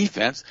playing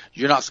defense,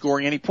 you're not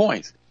scoring any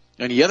points.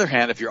 On the other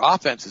hand, if your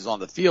offense is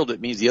on the field,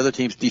 it means the other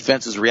team's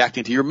defense is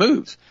reacting to your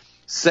moves.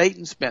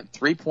 Satan spent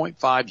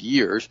 3.5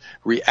 years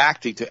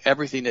reacting to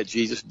everything that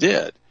Jesus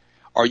did.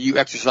 Are you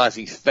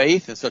exercising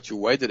faith in such a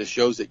way that it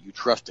shows that you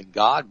trust in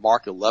God?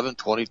 Mark 11,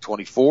 20,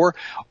 24,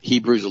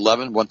 Hebrews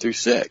 11, 1 through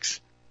 6.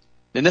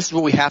 And this is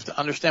what we have to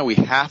understand. We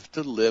have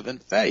to live in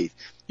faith.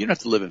 You don't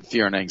have to live in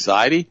fear and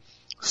anxiety.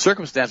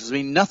 Circumstances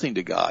mean nothing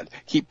to God.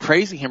 Keep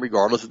praising him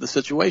regardless of the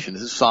situation.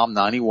 This is Psalm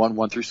 91,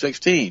 1 through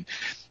 16.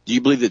 Do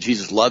you believe that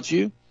Jesus loves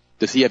you?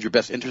 Does he have your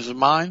best interest in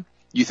mind?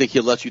 You think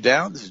he'll let you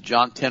down? This is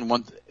John 10,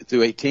 1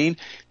 through 18,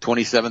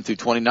 27 through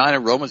 29,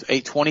 and Romans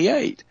 8,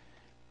 28.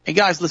 And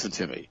guys, listen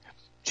to me.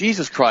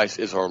 Jesus Christ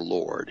is our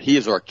Lord. He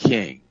is our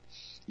King.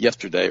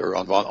 Yesterday, or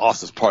on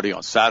Austin's party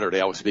on Saturday,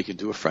 I was speaking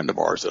to a friend of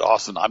ours at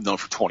Austin. I've known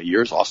for 20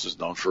 years. Austin's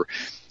known for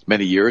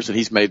many years, and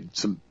he's made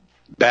some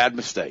bad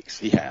mistakes.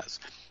 He has.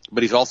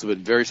 But he's also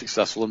been very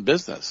successful in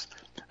business.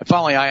 And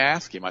finally, I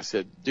asked him, I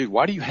said, dude,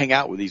 why do you hang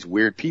out with these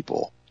weird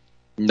people?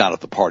 Not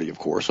at the party, of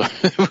course.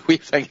 We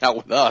hang out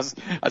with us.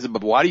 I said,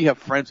 but why do you have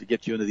friends that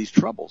get you into these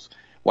troubles?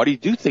 Why do you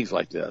do things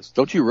like this?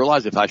 Don't you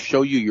realize if I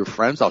show you your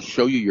friends, I'll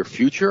show you your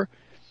future?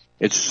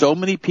 It's so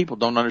many people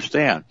don't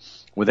understand.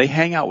 When they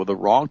hang out with the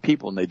wrong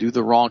people and they do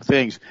the wrong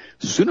things,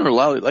 sooner or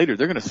later,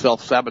 they're going to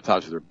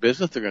self-sabotage their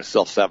business. They're going to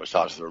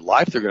self-sabotage their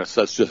life. They're going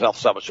to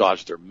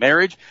self-sabotage their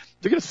marriage.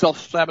 They're going to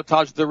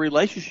self-sabotage their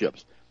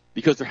relationships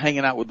because they're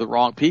hanging out with the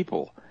wrong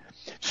people.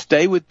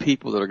 Stay with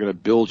people that are going to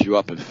build you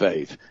up in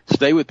faith.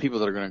 Stay with people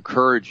that are going to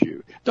encourage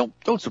you.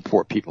 Don't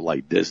support people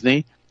like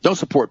Disney. Don't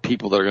support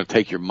people that are going to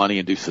take your money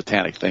and do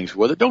satanic things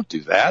with it. Don't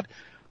do that.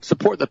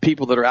 Support the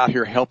people that are out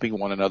here helping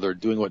one another,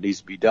 doing what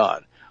needs to be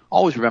done.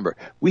 Always remember,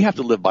 we have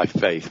to live by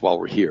faith while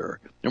we're here.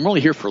 And we're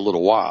only here for a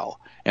little while.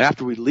 And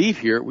after we leave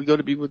here, we go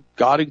to be with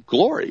God in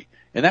glory.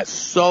 And that's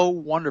so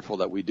wonderful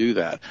that we do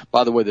that.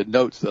 By the way, the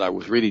notes that I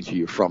was reading to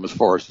you from as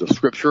far as the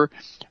scripture,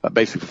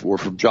 basically were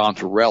from John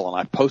Terrell, and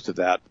I posted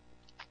that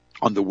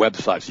on the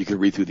website so you can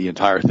read through the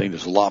entire thing.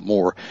 There's a lot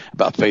more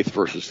about faith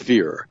versus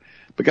fear.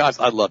 But guys,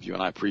 I love you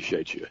and I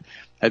appreciate you.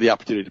 I had the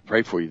opportunity to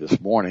pray for you this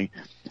morning.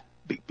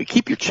 But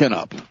keep your chin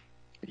up.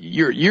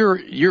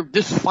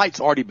 This fight's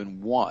already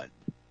been won.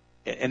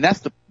 And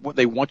that's what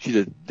they want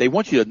you to, they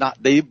want you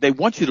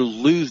to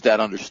lose that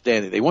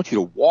understanding. They want you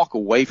to walk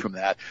away from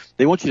that.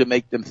 They want you to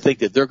make them think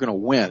that they're going to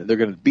win. They're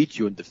going to beat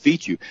you and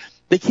defeat you.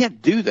 They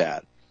can't do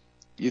that.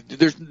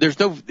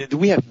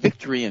 We have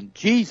victory in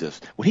Jesus.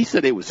 When he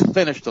said it was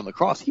finished on the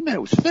cross, he meant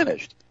it was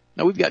finished.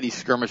 Now we've got these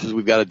skirmishes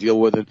we've got to deal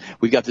with, and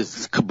we've got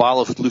this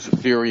Kabbalist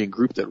Luciferian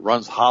group that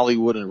runs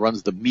Hollywood and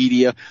runs the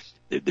media.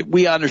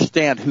 We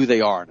understand who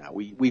they are now.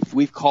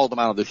 We've called them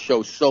out on the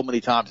show so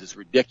many times it's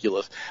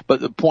ridiculous. But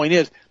the point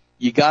is,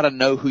 you got to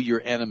know who your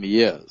enemy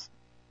is,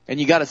 and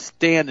you got to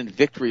stand in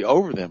victory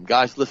over them.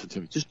 Guys, listen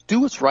to me. Just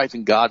do what's right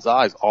in God's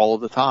eyes all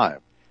of the time.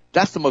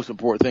 That's the most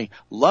important thing.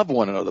 Love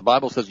one another. The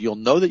Bible says you'll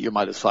know that you're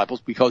my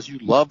disciples because you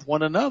love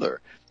one another,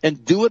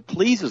 and do what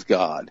pleases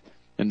God.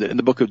 In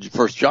the book of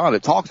 1 John,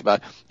 it talks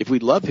about if we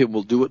love him,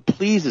 we'll do what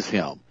pleases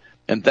him.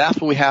 And that's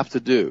what we have to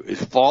do,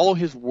 is follow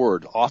his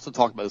word. Austin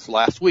talked about this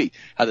last week,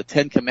 how the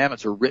 10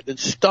 Commandments are written in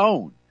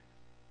stone.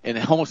 And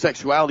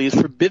homosexuality is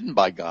forbidden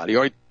by God. He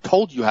already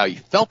told you how he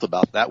felt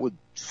about that with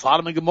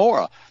Sodom and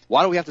Gomorrah.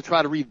 Why do we have to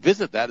try to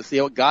revisit that to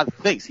see what God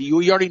thinks? You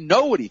already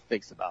know what he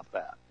thinks about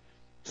that.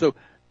 So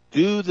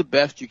do the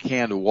best you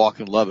can to walk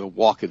in love and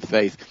walk in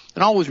faith.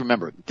 And always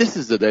remember, this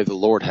is the day the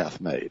Lord hath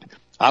made.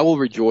 I will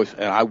rejoice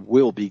and I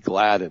will be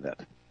glad in it.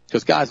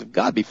 Because, guys, if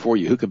God be for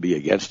you, who can be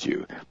against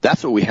you?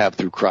 That's what we have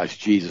through Christ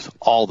Jesus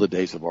all the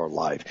days of our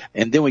life.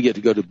 And then we get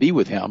to go to be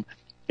with him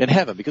in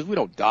heaven, because we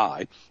don't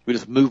die. We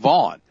just move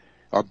on.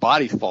 Our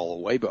bodies fall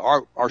away, but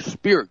our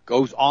spirit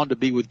goes on to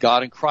be with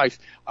God in Christ.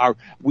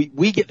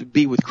 We get to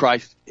be with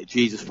Christ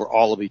Jesus for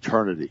all of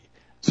eternity.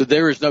 So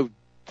there is no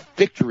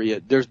victory.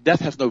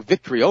 Death has no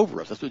victory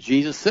over us. That's what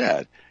Jesus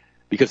said,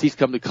 because he's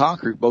come to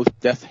conquer both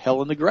death,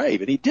 hell, and the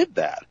grave. And he did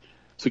that.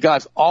 So,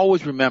 guys,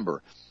 always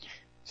remember,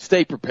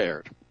 stay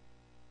prepared.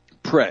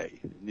 Pray.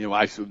 You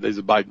know,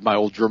 there's my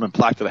old German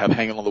plaque that I have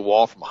hanging on the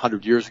wall from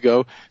 100 years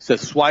ago. It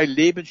says, Zwei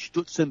Leben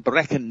stützen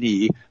brechen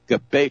nie,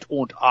 Gebet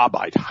und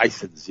Arbeit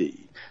heißen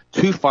sie.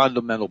 Two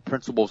fundamental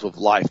principles of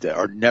life that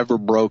are never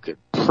broken.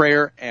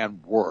 Prayer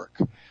and work.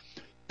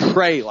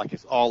 Pray like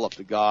it's all up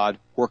to God.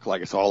 Work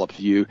like it's all up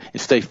to you.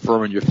 And stay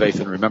firm in your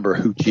faith and remember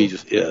who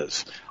Jesus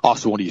is.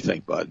 Austin, what do you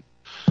think, bud?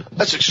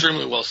 That's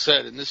extremely well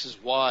said, and this is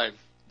why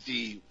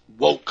the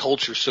woke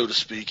culture, so to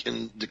speak,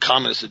 and the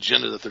communist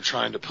agenda that they're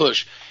trying to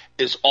push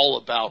is all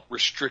about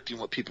restricting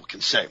what people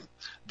can say.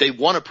 They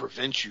want to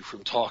prevent you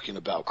from talking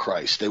about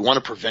Christ. They want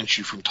to prevent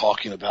you from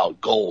talking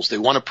about goals. They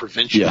want to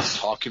prevent you from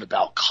talking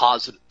about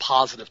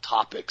positive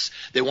topics.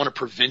 They want to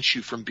prevent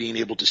you from being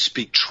able to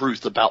speak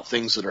truth about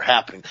things that are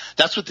happening.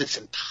 That's what this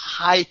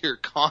entire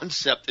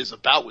concept is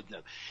about with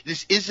them.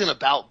 This isn't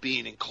about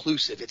being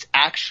inclusive. It's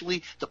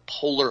actually the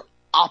polar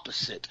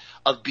opposite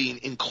of being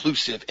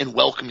inclusive and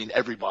welcoming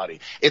everybody.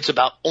 It's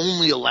about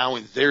only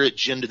allowing their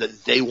agenda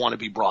that they want to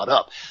be brought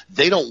up.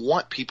 They don't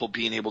want people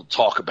being able to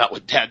talk about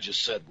what Dad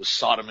just said with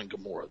Sodom and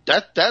Gomorrah.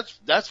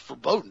 That's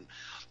verboten.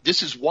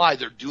 This is why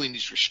they're doing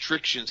these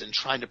restrictions and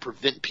trying to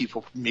prevent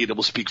people from being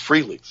able to speak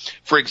freely.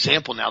 For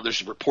example, now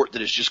there's a report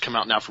that has just come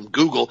out now from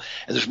Google,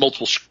 and there's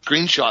multiple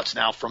screenshots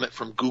now from it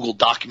from Google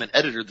Document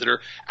Editor that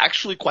are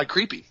actually quite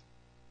creepy.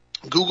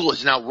 Google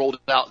has now rolled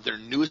out their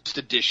newest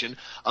edition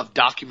of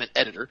Document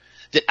Editor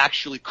that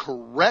actually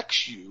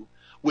corrects you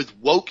with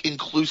woke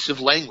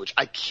inclusive language.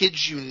 I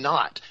kid you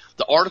not.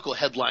 The article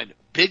headline,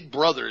 Big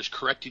Brother is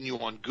correcting you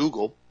on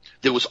Google,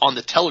 that was on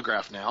the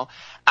Telegraph now,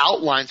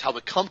 outlines how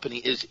the company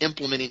is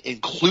implementing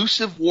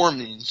inclusive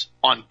warnings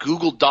on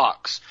Google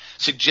Docs,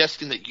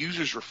 suggesting that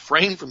users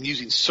refrain from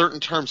using certain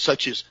terms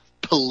such as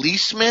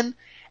policeman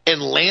and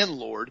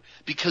landlord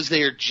because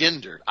they are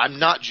gendered. I'm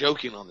not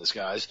joking on this,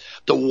 guys.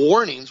 The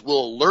warnings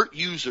will alert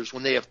users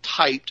when they have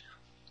typed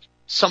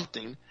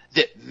something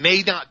that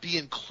may not be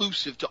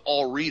inclusive to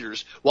all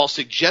readers, while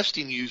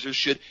suggesting users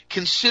should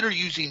consider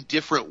using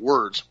different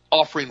words,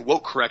 offering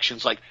woke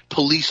corrections like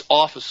police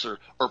officer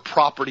or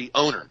property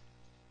owner.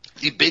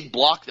 The big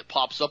block that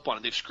pops up on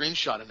it, they've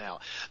screenshot it now.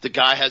 The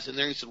guy has in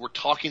there, he said, we're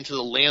talking to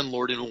the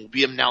landlord and it will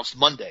be announced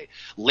Monday.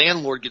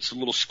 Landlord gets a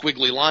little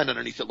squiggly line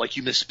underneath it like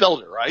you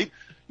misspelled it, right?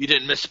 You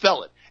didn't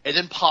misspell it. And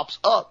then pops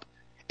up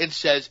and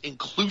says,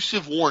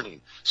 inclusive warning.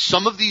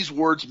 Some of these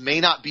words may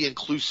not be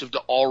inclusive to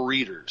all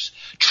readers.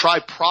 Try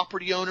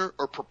property owner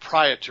or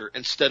proprietor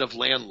instead of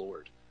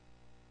landlord.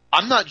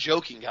 I'm not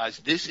joking, guys.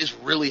 This is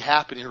really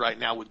happening right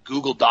now with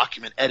Google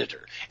Document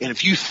Editor. And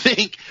if you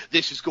think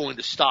this is going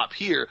to stop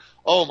here,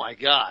 oh my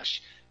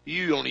gosh,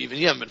 you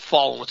haven't been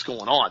following what's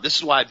going on. This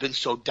is why I've been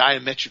so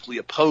diametrically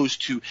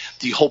opposed to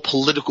the whole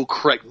political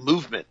correct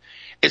movement.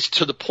 It's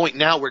to the point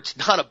now where it's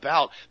not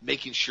about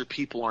making sure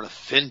people aren't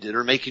offended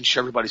or making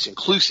sure everybody's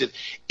inclusive.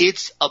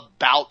 It's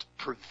about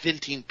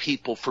preventing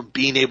people from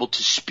being able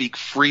to speak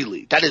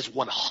freely. That is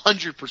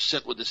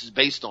 100% what this is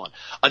based on.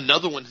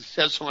 Another one that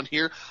says on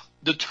here,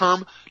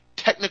 the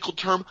technical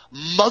term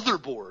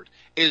motherboard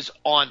is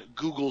on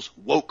Google's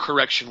woke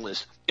correction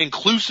list.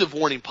 Inclusive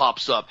warning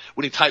pops up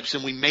when he types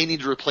in, we may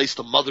need to replace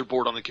the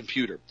motherboard on the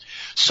computer.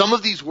 Some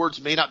of these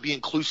words may not be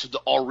inclusive to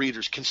all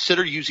readers.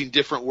 Consider using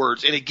different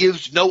words. And it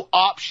gives no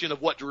option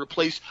of what to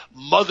replace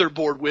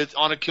motherboard with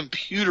on a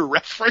computer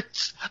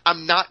reference.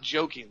 I'm not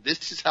joking.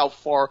 This is how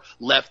far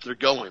left they're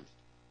going.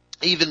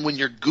 Even when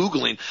you're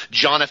Googling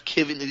John F.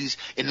 Kennedy's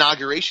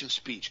inauguration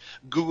speech,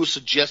 Google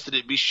suggested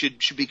it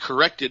should be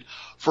corrected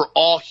for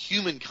all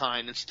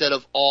humankind instead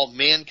of all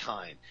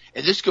mankind.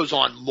 And this goes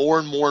on more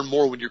and more and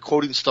more when you're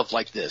quoting stuff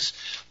like this.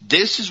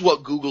 This is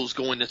what Google is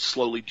going to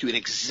slowly do, and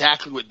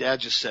exactly what Dad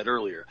just said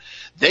earlier.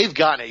 They've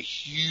gotten a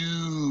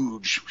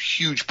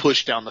huge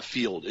push down the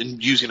field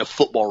in using a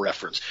football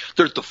reference.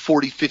 They're at the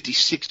 40, 50,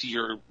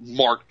 60-yard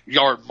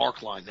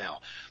mark line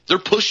now. They're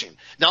pushing.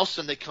 Now all of a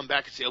sudden they come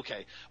back and say,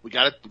 okay, we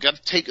got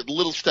to take a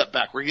little step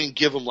back. We're going to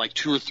give them like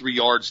 2 or 3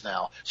 yards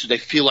now so they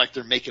feel like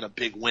they're making a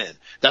big win.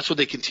 That's what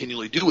they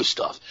continually do with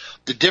stuff.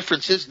 The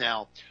difference is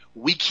now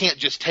we can't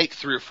just take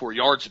 3 or 4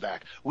 yards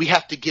back. We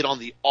have to get on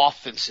the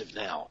offensive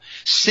now.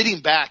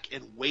 Sitting back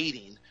and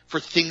waiting for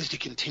things to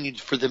continue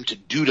for them to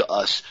do to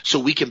us so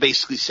we can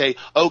basically say,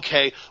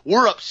 okay,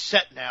 we're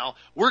upset now.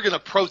 We're going to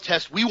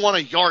protest. We want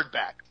a yard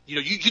back.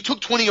 You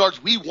took 20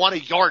 yards. We want a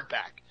yard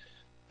back.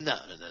 No.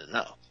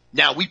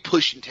 Now we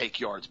push and take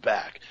yards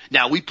back.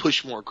 Now we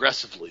push more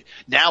aggressively.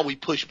 Now we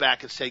push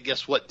back and say,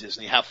 guess what,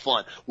 Disney, have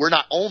fun. We're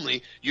not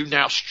only you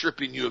now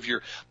stripping you of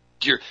your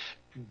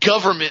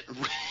government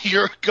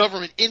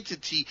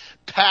entity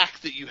pack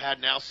that you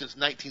had now since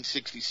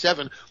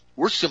 1967.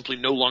 We're simply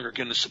no longer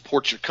going to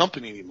support your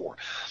company anymore.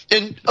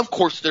 And of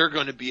course, there are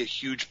going to be a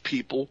huge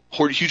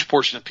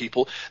portion of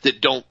people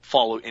that don't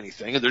follow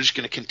anything, and they're just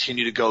going to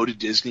continue to go to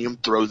Disney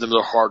and throw them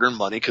their hard-earned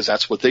money because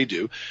that's what they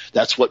do.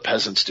 That's what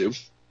peasants do.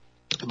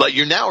 But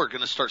you now are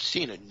going to start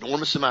seeing an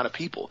enormous amount of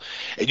people,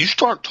 and you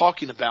start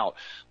talking about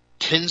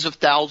tens of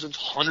thousands,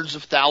 hundreds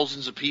of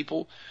thousands of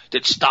people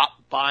that stop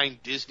buying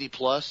Disney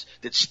Plus,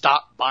 that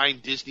stop buying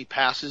Disney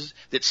passes,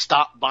 that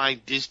stop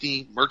buying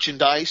Disney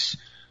merchandise.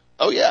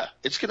 Oh yeah,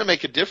 it's going to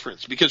make a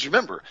difference because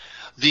remember,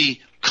 the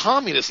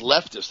communist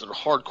leftists that are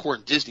hardcore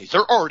in Disney,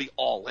 they're already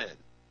all in.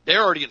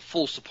 They're already in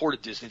full support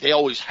of Disney. They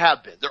always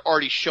have been. They're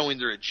already showing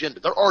their agenda.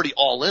 They're already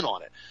all in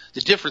on it.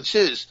 The difference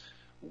is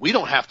we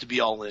don't have to be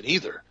all in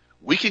either.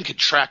 We can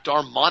contract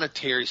our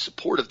monetary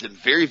support of them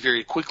very,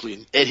 very quickly.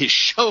 And it has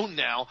shown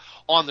now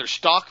on their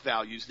stock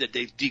values that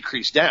they've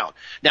decreased down.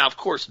 Now, of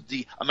course,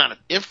 the amount of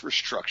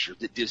infrastructure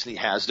that Disney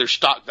has, their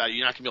stock value,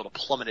 you're not going to be able to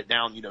plummet it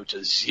down,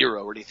 to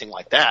zero or anything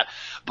like that.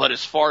 But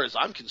as far as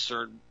I'm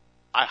concerned,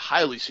 I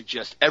highly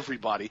suggest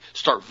everybody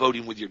start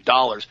voting with your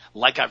dollars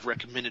like I've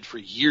recommended for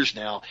years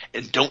now,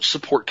 and don't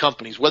support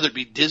companies, whether it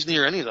be Disney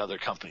or any of the other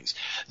companies,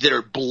 that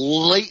are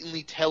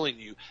blatantly telling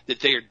you that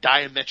they are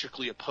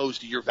diametrically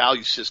opposed to your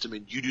value system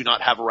and you do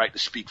not have a right to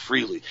speak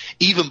freely.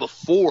 Even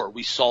before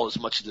we saw as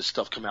much of this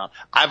stuff come out,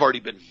 I've already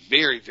been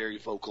very, very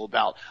vocal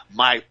about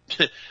my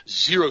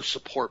zero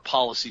support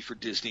policy for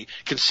Disney,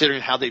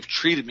 considering how they've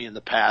treated me in the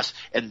past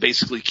and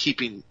basically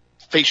keeping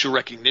facial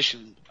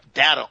recognition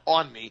data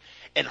on me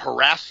and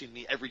harassing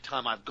me every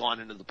time I've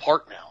gone into the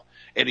park now,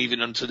 and even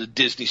into the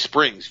Disney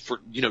Springs for,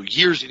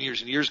 years and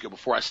years and years ago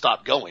before I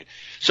stopped going.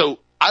 So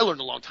I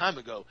learned a long time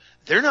ago,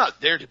 they're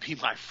not there to be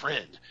my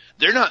friend.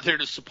 They're not there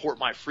to support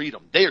my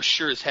freedom. They are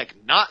sure as heck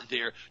not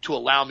there to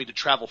allow me to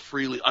travel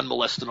freely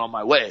unmolested on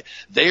my way.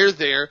 They're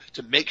there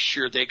to make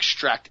sure they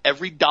extract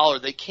every dollar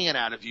they can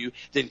out of you,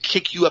 then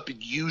kick you up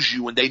and use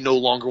you when they no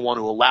longer want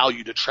to allow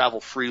you to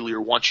travel freely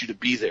or want you to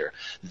be there.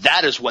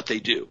 That is what they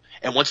do.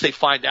 And once they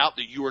find out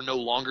that you are no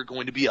longer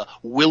going to be a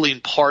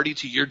willing party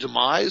to your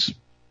demise,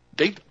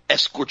 they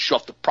escort you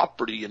off the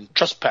property and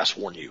trespass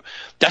warn you.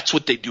 That's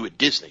what they do at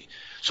Disney.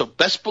 So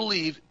best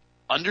believe,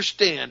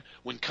 understand,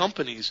 when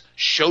companies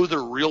show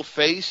their real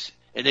face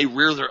and they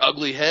rear their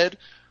ugly head,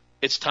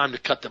 it's time to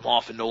cut them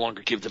off and no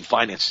longer give them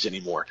finances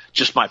anymore.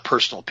 Just my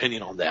personal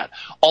opinion on that.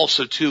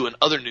 Also, too, in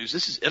other news,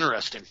 this is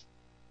interesting.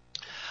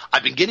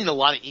 I've been getting a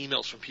lot of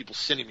emails from people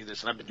sending me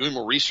this, and I've been doing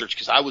more research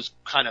because I was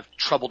kind of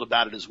troubled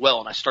about it as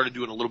well, and I started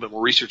doing a little bit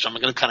more research. I'm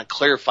going to kind of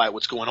clarify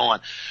what's going on.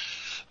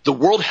 The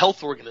World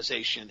Health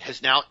Organization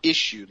has now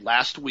issued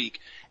last week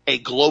a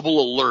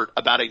global alert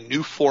about a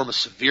new form of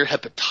severe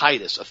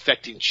hepatitis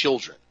affecting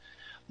children.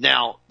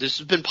 Now, this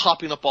has been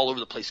popping up all over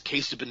the place.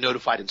 Cases have been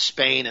notified in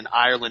Spain and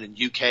Ireland and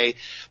UK.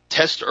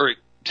 Tests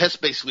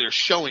basically are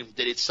showing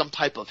that it's some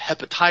type of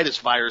hepatitis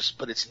virus,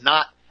 but it's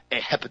not a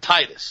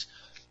hepatitis.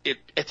 It's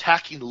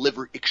attacking the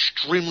liver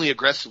extremely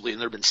aggressively,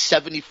 and there have been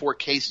 74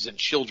 cases in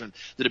children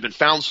that have been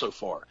found so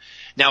far.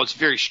 Now, what's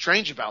very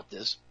strange about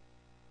this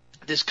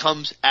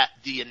comes at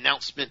the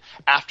announcement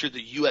after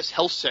the U.S.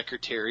 Health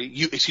Secretary,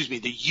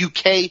 the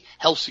UK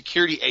Health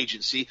Security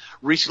Agency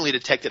recently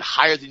detected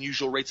higher than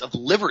usual rates of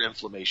liver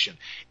inflammation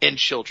in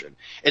children.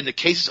 In the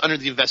cases under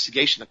the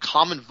investigation, the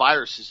common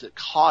viruses that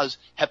cause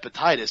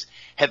hepatitis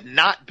have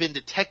not been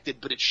detected,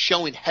 but it's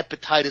showing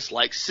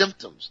hepatitis-like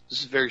symptoms.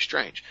 This is very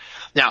strange.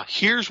 Now,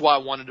 here's why I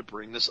wanted to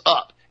bring this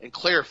up and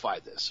clarify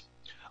this.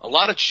 A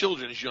lot of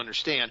children, as you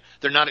understand,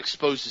 they're not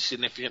exposed to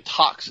significant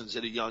toxins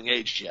at a young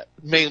age yet.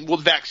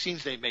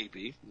 Vaccines they may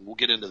be. We'll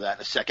get into that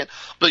in a second.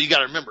 But you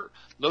got to remember,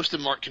 most of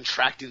them aren't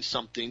contracting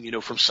something,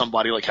 from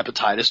somebody like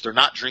hepatitis. They're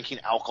not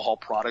drinking alcohol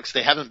products.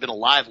 They haven't been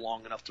alive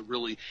long enough to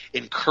really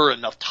incur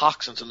enough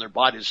toxins in their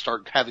body to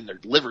start having their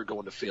liver go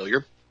into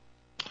failure.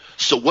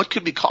 So what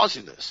could be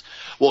causing this?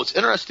 Well, it's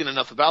interesting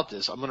enough about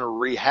this. I'm going to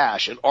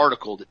rehash an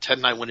article that Ted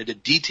and I went into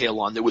detail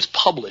on that was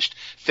published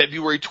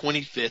February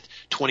 25th,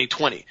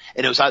 2020.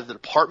 And it was out of the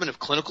Department of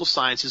Clinical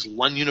Sciences,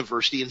 Lund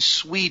University in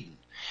Sweden.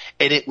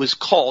 And it was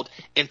called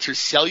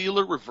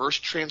Intercellular Reverse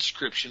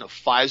Transcription of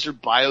Pfizer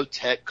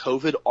Biotech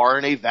COVID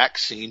RNA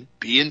Vaccine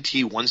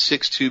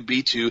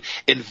BNT162b2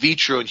 in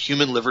vitro in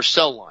human liver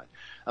cell line.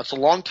 That's a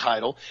long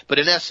title, but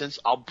in essence,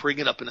 I'll bring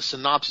it up in a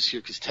synopsis here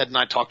because Ted and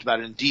I talked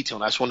about it in detail,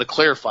 and I just want to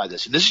clarify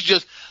this. And this is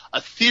just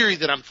a theory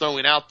that I'm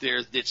throwing out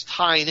there that's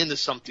tying into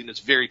something that's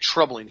very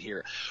troubling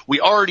here. We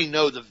already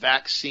know the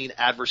vaccine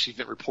adverse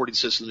event reporting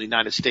system in the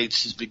United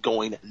States has been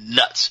going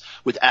nuts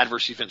with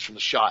adverse events from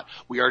the shot.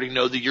 We already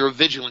know the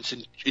Eurovigilance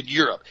in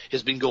Europe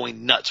has been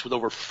going nuts with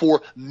over 4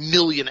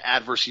 million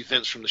adverse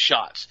events from the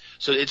shots.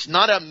 So it's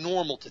not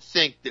abnormal to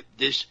think that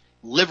this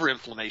liver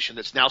inflammation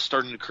that's now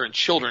starting to occur in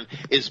children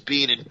is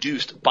being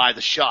induced by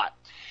the shot.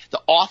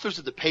 The authors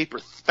of the paper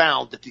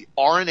found that the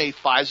RNA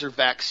Pfizer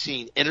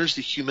vaccine enters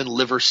the human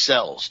liver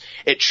cells.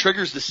 It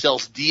triggers the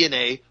cell's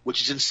DNA,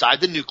 which is inside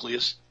the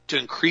nucleus, to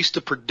increase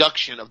the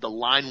production of the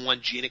line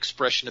 1 gene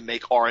expression to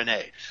make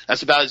RNA.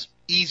 That's about as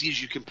easy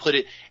as you can put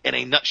it in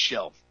a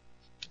nutshell.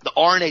 The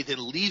RNA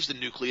then leaves the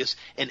nucleus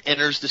and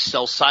enters the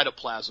cell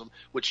cytoplasm,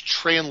 which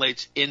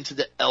translates into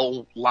the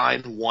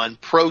L-line 1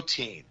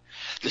 protein.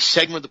 The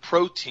segment of the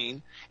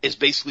protein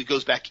basically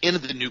goes back into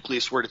the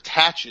nucleus where it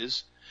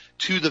attaches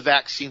to the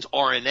vaccine's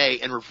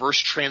RNA and reverse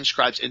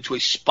transcribes into a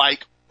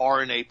spike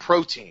RNA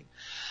protein.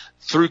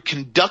 Through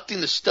conducting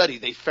the study,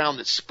 they found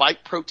that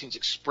spike proteins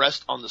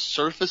expressed on the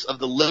surface of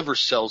the liver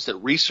cells that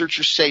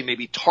researchers say may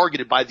be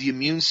targeted by the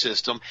immune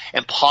system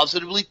and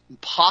possibly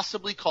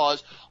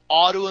cause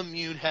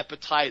autoimmune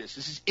hepatitis.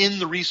 This is in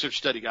the research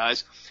study,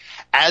 guys.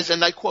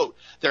 And I quote,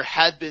 there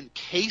had been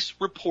case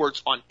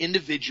reports on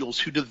individuals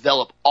who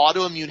develop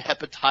autoimmune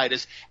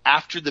hepatitis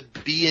after the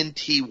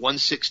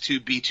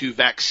BNT162b2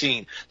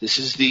 vaccine. This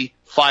is the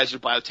Pfizer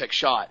BioNTech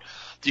shot.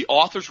 The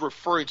authors were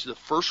referring to the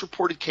first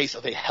reported case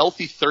of a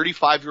healthy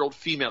 35-year-old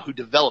female who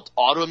developed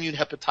autoimmune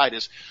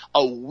hepatitis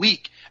a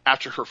week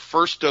after her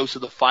first dose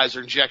of the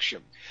Pfizer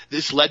injection.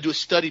 This led to a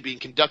study being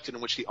conducted in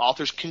which the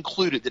authors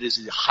concluded that it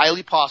is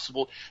highly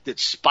possible that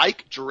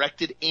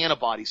spike-directed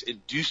antibodies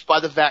induced by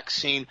the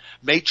vaccine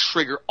may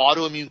trigger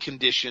autoimmune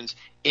conditions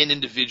in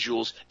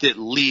individuals that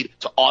lead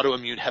to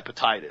autoimmune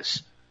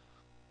hepatitis.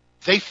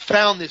 They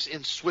found this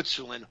in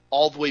Switzerland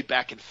all the way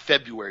back in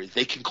February.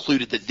 They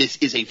concluded that this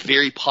is a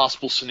very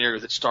possible scenario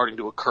that's starting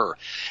to occur.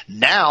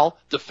 Now,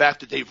 the fact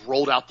that they've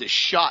rolled out this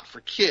shot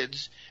for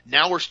kids,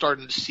 now we're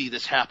starting to see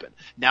this happen.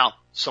 Now,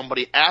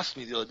 somebody asked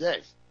me the other day,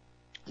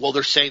 well,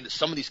 they're saying that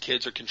some of these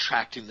kids are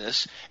contracting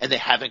this and they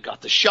haven't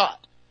got the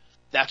shot.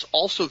 That's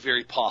also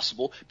very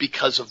possible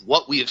because of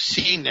what we have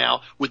seen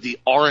now with the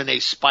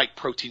RNA spike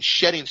protein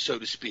shedding, so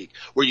to speak,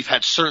 where you've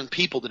had certain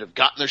people that have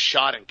gotten their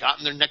shot and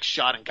gotten their next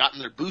shot and gotten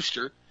their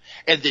booster,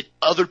 and that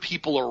other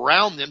people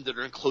around them that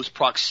are in close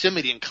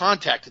proximity and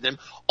contact to them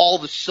all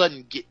of a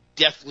sudden get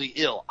deathly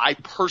ill. I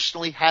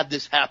personally had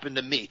this happen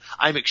to me.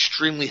 I'm an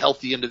extremely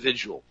healthy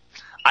individual.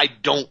 I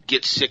don't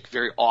get sick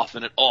very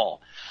often at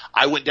all.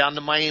 I went down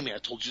to Miami. I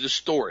told you the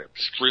story. I'm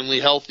extremely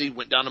healthy.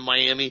 Went down to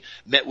Miami,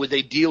 met with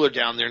a dealer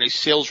down there and a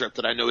sales rep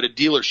that I know at a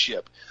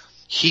dealership.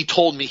 He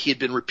told me he had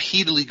been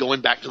repeatedly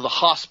going back to the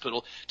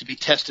hospital to be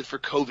tested for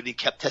COVID. He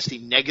kept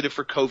testing negative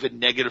for COVID,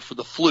 negative for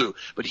the flu.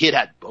 But he had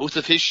had both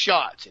of his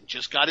shots and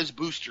just got his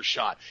booster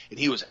shot. And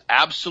he was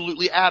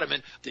absolutely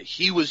adamant that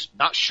he was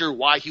not sure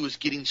why he was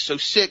getting so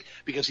sick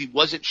because he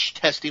wasn't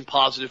testing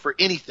positive for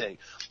anything.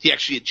 He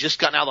actually had just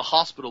gotten out of the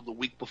hospital the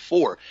week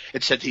before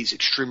and said he's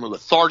extremely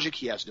lethargic.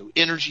 He has no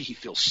energy. He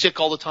feels sick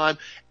all the time.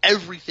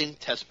 Everything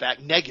tests back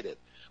negative.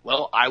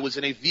 Well, I was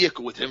in a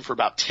vehicle with him for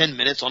about 10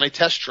 minutes on a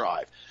test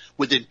drive.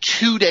 Within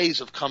 2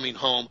 days of coming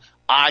home,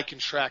 I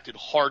contracted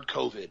hard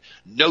COVID.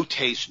 No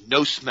taste,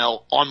 no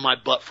smell, on my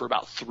butt for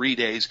about 3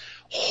 days.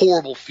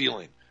 Horrible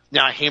feeling.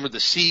 Now I hammered the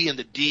C and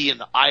the D and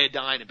the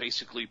iodine and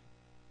basically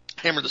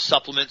hammered the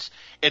supplements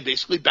and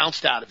basically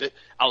bounced out of it.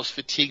 I was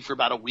fatigued for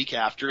about a week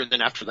after, and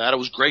then after that I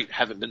was great.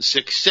 Haven't been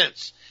sick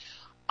since.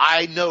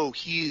 I know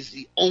he is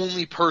the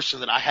only person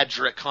that I had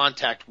direct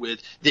contact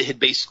with that had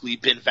basically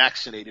been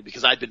vaccinated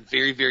because I'd been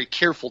very, very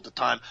careful at the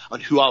time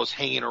on who I was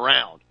hanging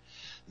around.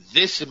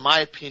 This, in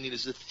my opinion,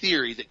 is the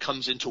theory that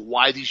comes into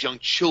why these young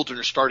children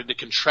are starting to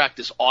contract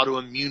this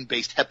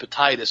autoimmune-based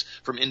hepatitis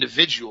from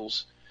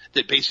individuals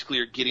that basically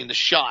are getting the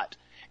shot,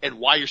 and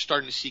why you're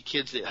starting to see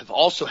kids that have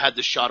also had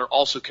the shot are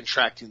also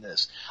contracting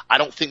this. I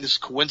don't think this is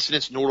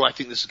coincidence, nor do I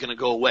think this is going to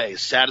go away.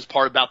 As sad as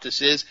part about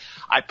this is,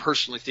 I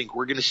personally think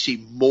we're going to see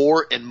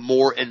more and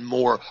more and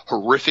more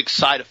horrific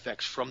side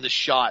effects from this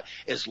shot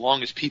as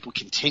long as people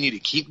continue to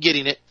keep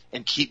getting it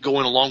and keep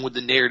going along with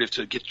the narrative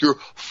to get your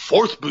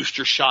fourth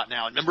booster shot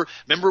now. And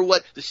remember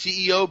what the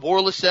CEO,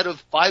 Borla, said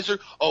of Pfizer?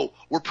 Oh,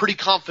 we're pretty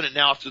confident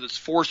now after this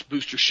fourth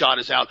booster shot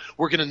is out,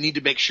 we're going to need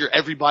to make sure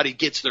everybody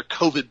gets their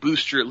COVID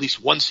booster at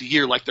least once a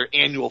year like their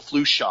annual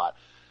flu shot.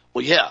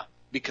 Well, yeah,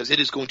 because it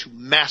is going to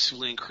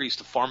massively increase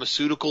the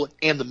pharmaceutical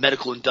and the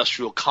medical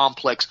industrial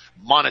complex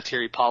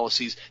monetary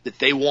policies that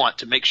they want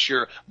to make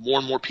sure more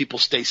and more people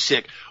stay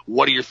sick.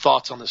 What are your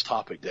thoughts on this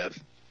topic, Deb?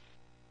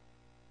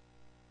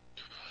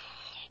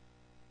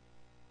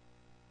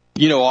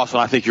 Austin,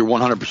 I think you're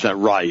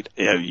 100% right.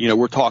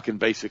 We're talking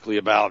basically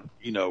about,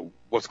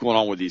 what's going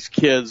on with these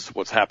kids,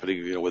 what's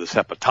happening, with this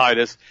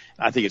hepatitis.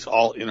 I think it's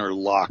all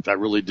interlocked. I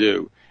really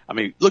do. I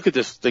mean, look at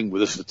this thing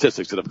with the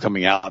statistics that are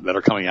coming out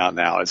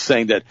now. It's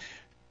saying that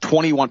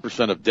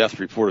 21% of deaths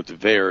reported to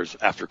VAERS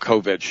after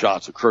COVID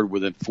shots occurred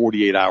within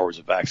 48 hours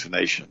of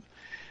vaccination.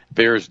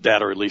 VAERS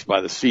data released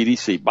by the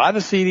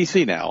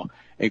CDC now,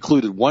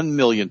 included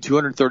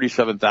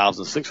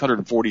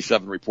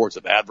 1,237,647 reports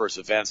of adverse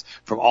events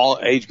from all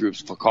age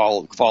groups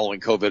following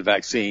COVID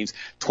vaccines,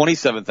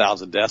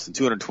 27,000 deaths and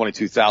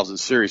 222,000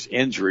 serious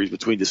injuries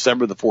between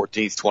December the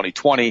 14th,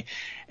 2020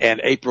 and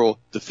April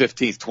the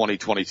 15th,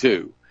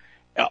 2022.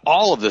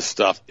 All of this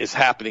stuff is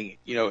happening,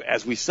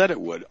 as we said it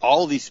would.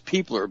 All of these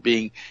people are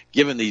being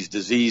given these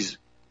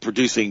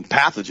disease-producing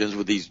pathogens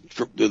with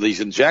these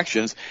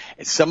injections,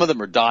 and some of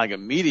them are dying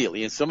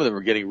immediately, and some of them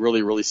are getting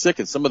really, really sick,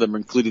 and some of them,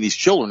 including these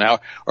children now,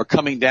 are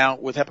coming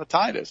down with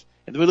hepatitis.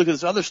 And then we look at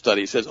this other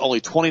study. It says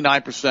only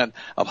 29%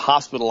 of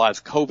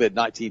hospitalized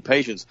COVID-19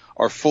 patients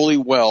are fully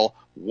well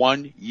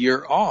 1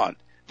 year on.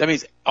 That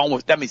means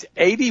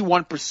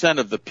 81%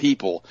 of the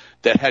people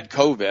that had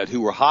COVID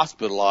who were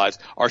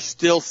hospitalized are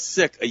still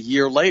sick a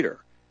year later.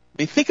 I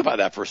mean, think about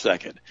that for a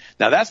second.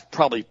 Now, that's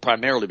probably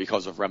primarily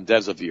because of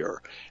remdesivir,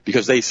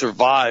 because they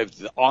survived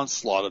the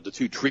onslaught of the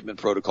 2 treatment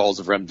protocols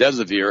of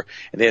remdesivir,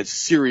 and they had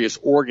serious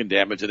organ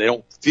damage, and they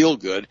don't feel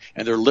good,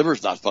 and their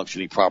liver's not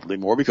functioning properly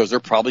more because they're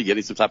probably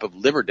getting some type of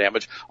liver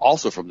damage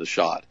also from the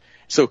shot.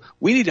 So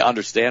we need to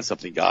understand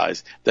something,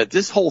 guys, that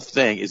this whole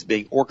thing is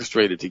being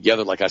orchestrated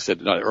together, like I said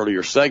in an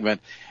earlier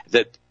segment,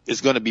 that is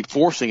going to be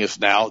forcing us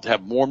now to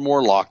have more and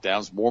more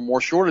lockdowns, more and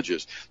more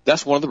shortages.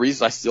 That's one of the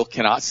reasons I still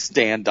cannot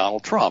stand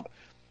Donald Trump.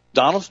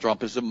 Donald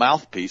Trump is a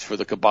mouthpiece for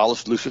the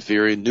Kabbalist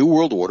Luciferian New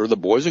World Order, the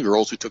boys and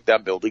girls who took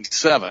down Building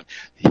 7.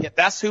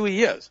 That's who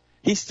he is.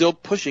 He's still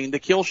pushing the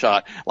kill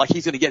shot like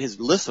he's going to get his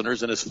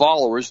listeners and his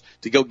followers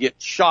to go get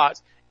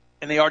shots,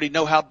 and they already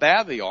know how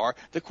bad they are.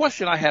 The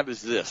question I have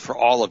is this for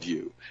all of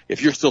you,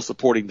 if you're still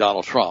supporting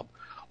Donald Trump.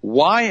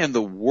 Why in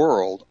the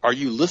world are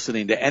you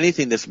listening to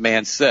anything this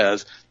man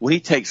says when he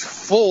takes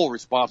full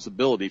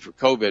responsibility for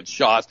COVID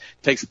shots,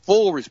 takes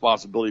full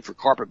responsibility for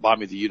carpet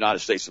bombing the United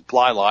States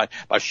supply line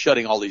by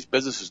shutting all these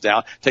businesses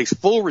down, takes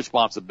full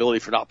responsibility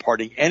for not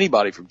pardoning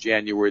anybody from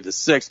January the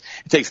 6th,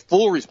 takes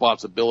full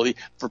responsibility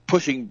for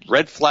pushing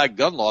red flag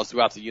gun laws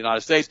throughout the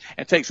United States,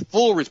 and takes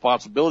full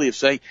responsibility of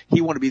saying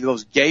he wanted to be the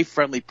most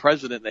gay-friendly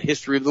president in the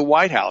history of the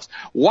White House?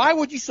 Why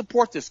would you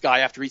support this guy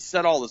after he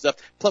said all this stuff,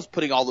 plus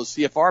putting all those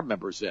CFR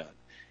members in?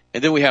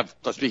 And then we have,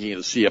 speaking of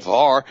the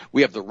CFR,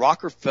 we have the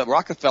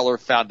Rockefeller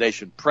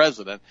Foundation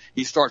president.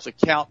 He starts a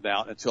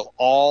countdown until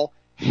all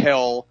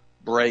hell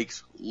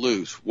breaks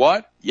loose.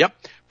 What? Yep.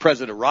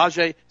 President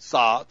Rajay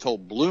Shah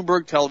told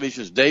Bloomberg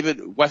Television's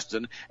David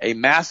Weston a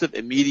massive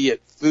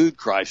immediate food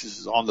crisis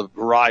is on the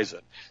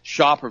horizon.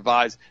 Shah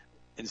provides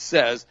and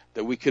says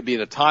that we could be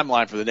in a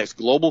timeline for the next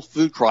global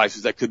food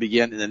crisis that could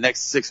begin in the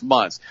next 6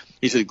 months.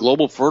 He said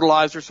global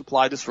fertilizer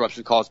supply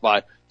disruption caused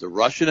by the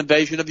Russian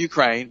invasion of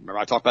Ukraine, remember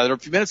I talked about it a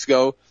few minutes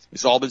ago,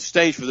 it's all been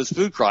staged for this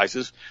food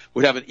crisis,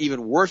 would have an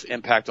even worse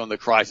impact on the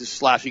crisis,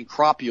 slashing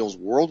crop yields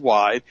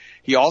worldwide.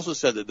 He also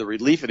said that the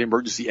relief and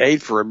emergency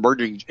aid for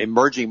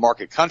emerging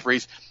market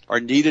countries are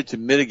needed to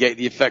mitigate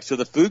the effects of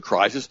the food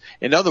crisis.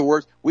 In other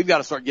words, we've got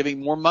to start giving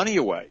more money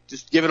away.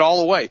 Just give it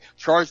all away.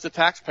 Charge the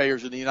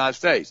taxpayers in the United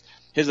States.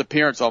 His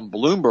appearance on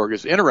Bloomberg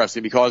is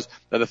interesting because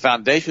of the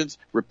foundation's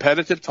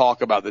repetitive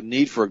talk about the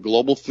need for a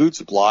global food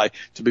supply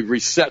to be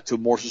reset to a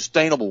more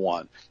sustainable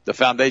one. The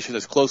foundation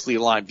has closely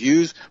aligned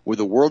views with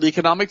the World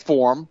Economic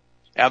Forum,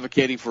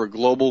 advocating for a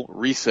global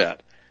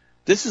reset.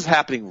 This is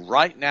happening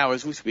right now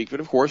as we speak, but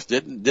of course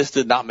this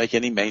did not make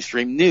any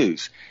mainstream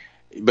news.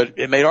 But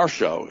it made our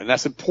show, and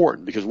that's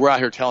important because we're out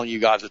here telling you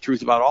guys the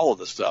truth about all of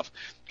this stuff.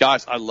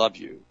 Guys, I love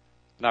you.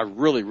 And I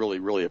really, really,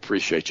 really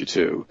appreciate you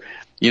too.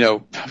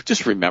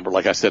 Just remember,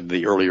 like I said in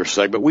the earlier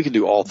segment, we can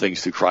do all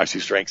things through Christ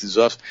who strengthens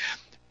us.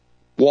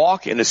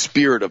 Walk in a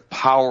spirit of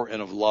power and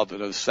of love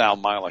and of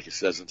sound mind, like it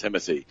says in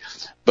Timothy.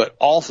 But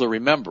also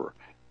remember,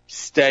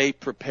 stay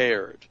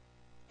prepared.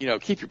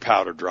 Keep your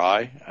powder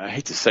dry. I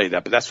hate to say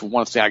that, but that's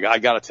one thing I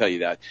got to tell you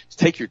that.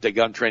 Take your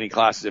gun training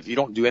classes. If you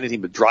don't do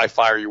anything but dry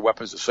fire your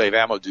weapons to save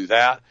ammo, do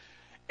that.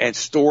 And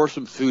store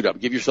some food up.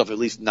 Give yourself at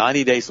least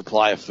 90-day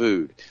supply of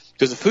food.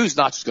 Because the food's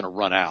not just going to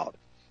run out.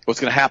 What's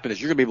going to happen is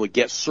you're going to be able to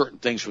get certain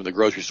things from the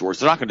grocery stores.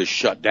 They're not going to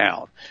shut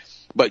down.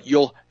 But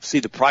you'll see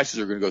the prices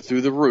are going to go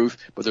through the roof,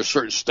 but there's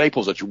certain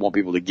staples that you won't be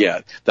able to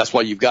get. That's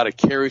why you've got to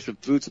carry some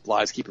food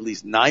supplies, keep at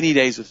least 90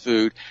 days of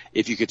food.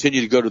 If you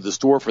continue to go to the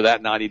store for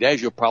that 90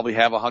 days, you'll probably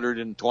have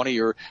 120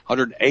 or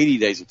 180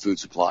 days of food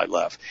supply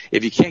left.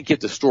 If you can't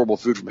get the storable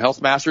food from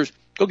Health Masters,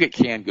 go get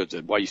canned goods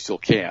while you still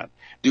can.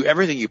 Do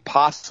everything you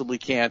possibly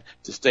can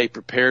to stay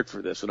prepared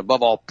for this. And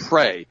above all,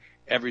 pray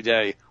every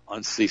day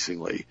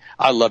unceasingly.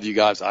 I love you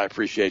guys. I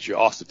appreciate you.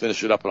 Austin,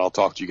 finish it up, and I'll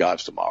talk to you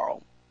guys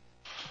tomorrow.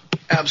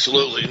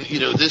 Absolutely.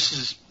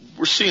 And,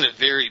 we're seeing a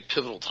very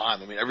pivotal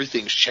time. I mean,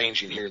 everything's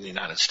changing here in the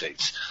United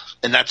States.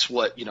 And that's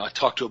what, I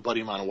talked to a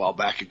buddy of mine a while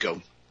back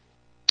ago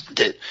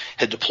that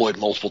had deployed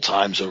multiple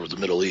times over the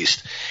Middle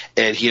East.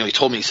 And, he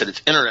told me, he said,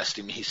 it's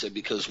interesting. He said,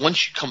 because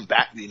once you come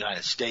back to the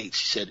United States,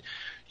 he said,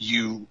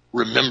 you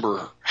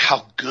remember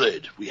how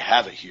good we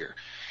have it here.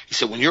 He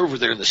said, when you're over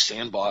there in the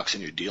sandbox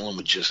and you're dealing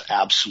with just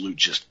absolute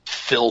just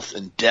filth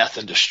and death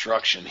and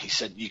destruction, he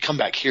said, you come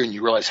back here and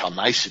you realize how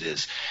nice it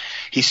is.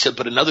 He said,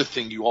 but another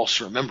thing you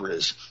also remember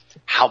is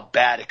how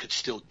bad it could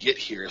still get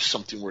here if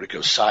something were to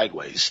go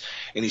sideways.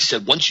 And he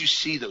said, once you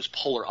see those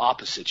polar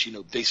opposites,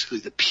 basically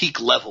the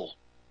peak level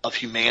of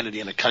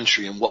humanity in a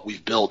country and what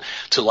we've built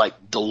to like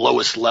the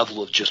lowest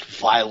level of just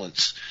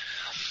violence,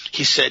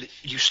 he said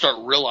you start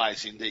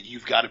realizing that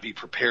you've got to be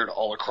prepared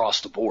all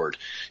across the board.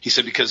 He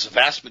said because the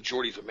vast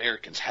majority of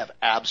Americans have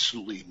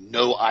absolutely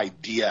no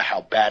idea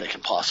how bad it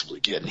can possibly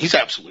get. And he's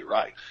absolutely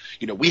right.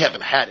 We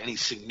haven't had any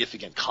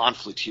significant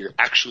conflict here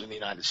actually in the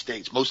United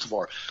States. Most of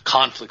our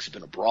conflicts have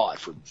been abroad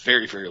for a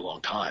very, very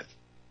long time.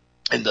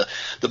 And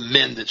the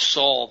men that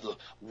saw the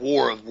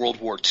war of World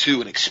War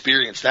II and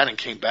experienced that and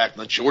came back,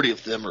 majority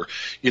of them are,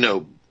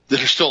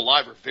 that are still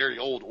alive are very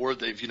old, or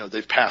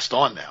they've passed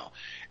on now.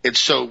 And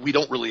so we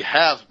don't really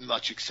have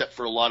much except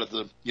for a lot of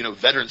the,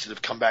 veterans that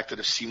have come back that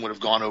have seen what have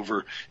gone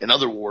over in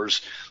other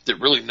wars that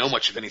really know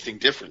much of anything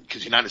different,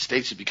 because the United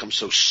States has become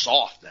so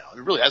soft now.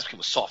 It really has become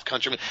a soft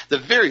country. I mean, the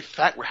very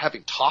fact we're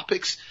having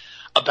topics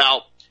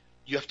about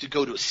you have to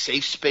go to a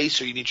safe space,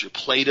 or you need your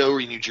Play-Doh, or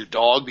you need your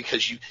dog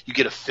because you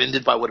get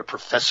offended by what a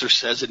professor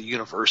says at a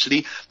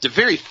university. The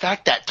very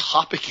fact that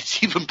topic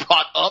is even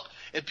brought up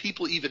and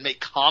people even make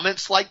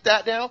comments like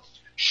that now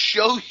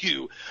show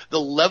you the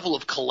level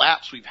of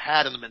collapse we've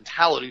had in the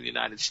mentality of the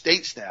United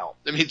States now.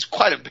 I mean, it's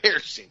quite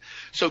embarrassing.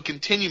 So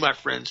continue, my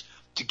friends,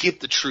 to get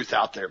the truth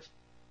out there.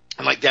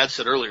 And like Dad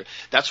said earlier,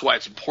 that's why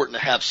it's important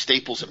to have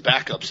staples and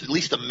backups, at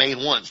least the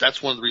main ones.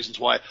 That's one of the reasons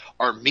why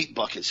our meat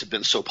buckets have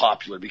been so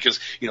popular, because,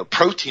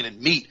 protein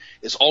in meat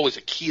is always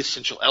a key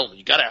essential element.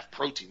 You got to have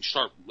protein.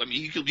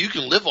 You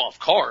can live off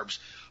carbs,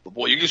 but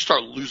boy, you're going to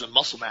start losing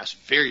muscle mass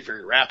very,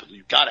 very rapidly.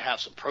 You've got to have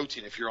some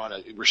protein if you're on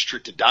a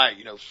restricted diet,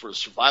 for a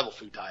survival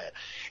food diet.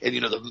 And,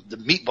 the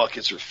meat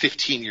buckets are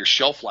 15-year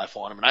shelf life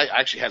on them. And I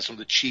actually had some of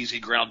the cheesy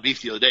ground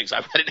beef the other day because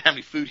I didn't have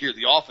any food here at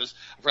the office.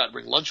 I forgot to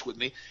bring lunch with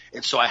me.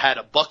 And so I had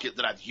a bucket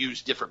that I've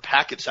used different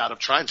packets out of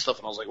trying stuff.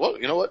 And I was like, well,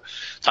 you know what?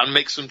 Time to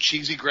make some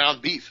cheesy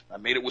ground beef. I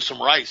made it with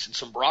some rice and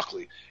some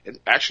broccoli.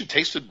 It actually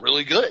tasted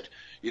really good,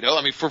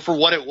 for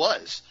what it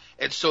was.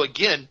 And so,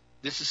 again,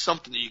 this is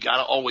something that you got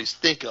to always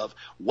think of,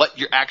 what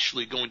you're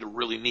actually going to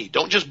really need.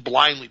 Don't just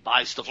blindly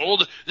buy stuff. Oh,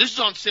 this is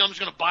on sale, I'm just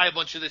going to buy a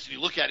bunch of this. And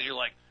you look at it and you're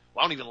like,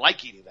 well, I don't even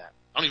like eating that.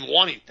 I don't even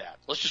want to eat that.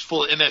 Let's just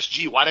full of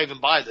MSG. Why did I even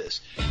buy this?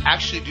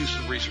 Actually do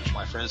some research,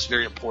 my friend. It's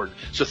very important.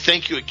 So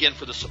thank you again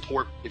for the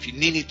support. If you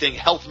need anything,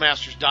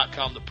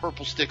 healthmasters.com. The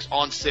purple sticks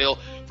on sale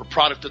for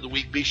product of the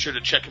week. Be sure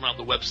to check them out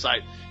on the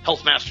website,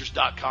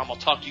 healthmasters.com. I'll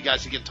talk to you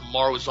guys again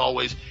tomorrow as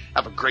always.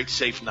 Have a great,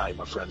 safe night,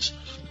 my friends.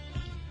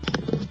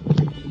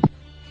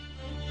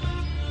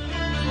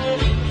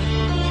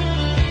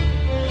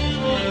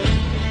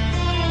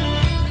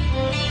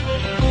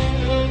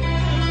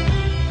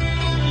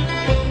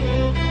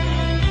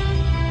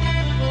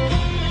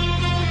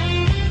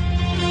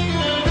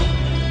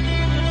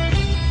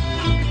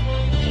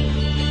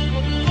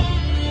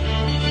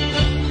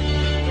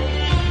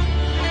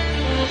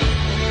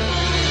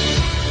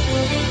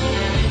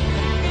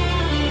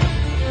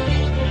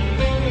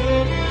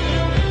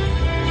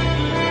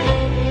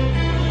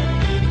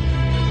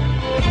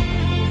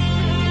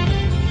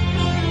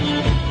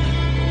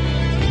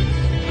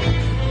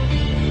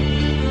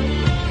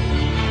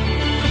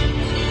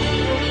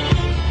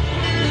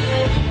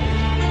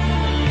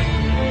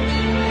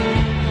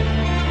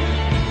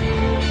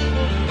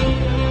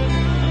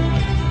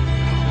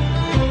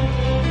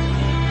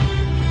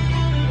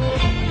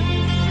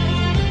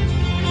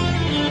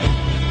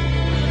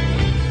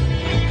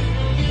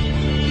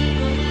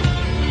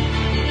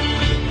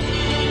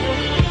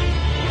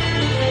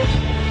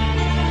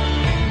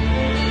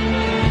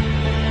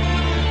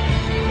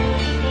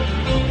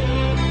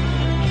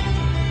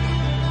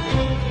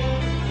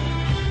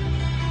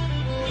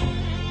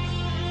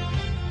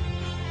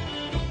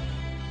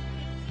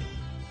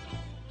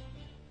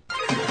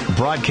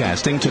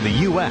 Broadcasting to the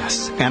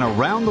U.S. and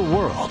around the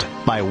world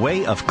by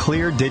way of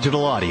clear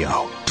digital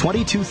audio,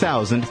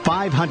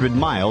 22,500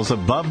 miles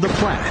above the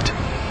planet.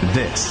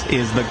 This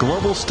is the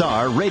Global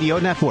Star Radio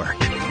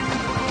Network.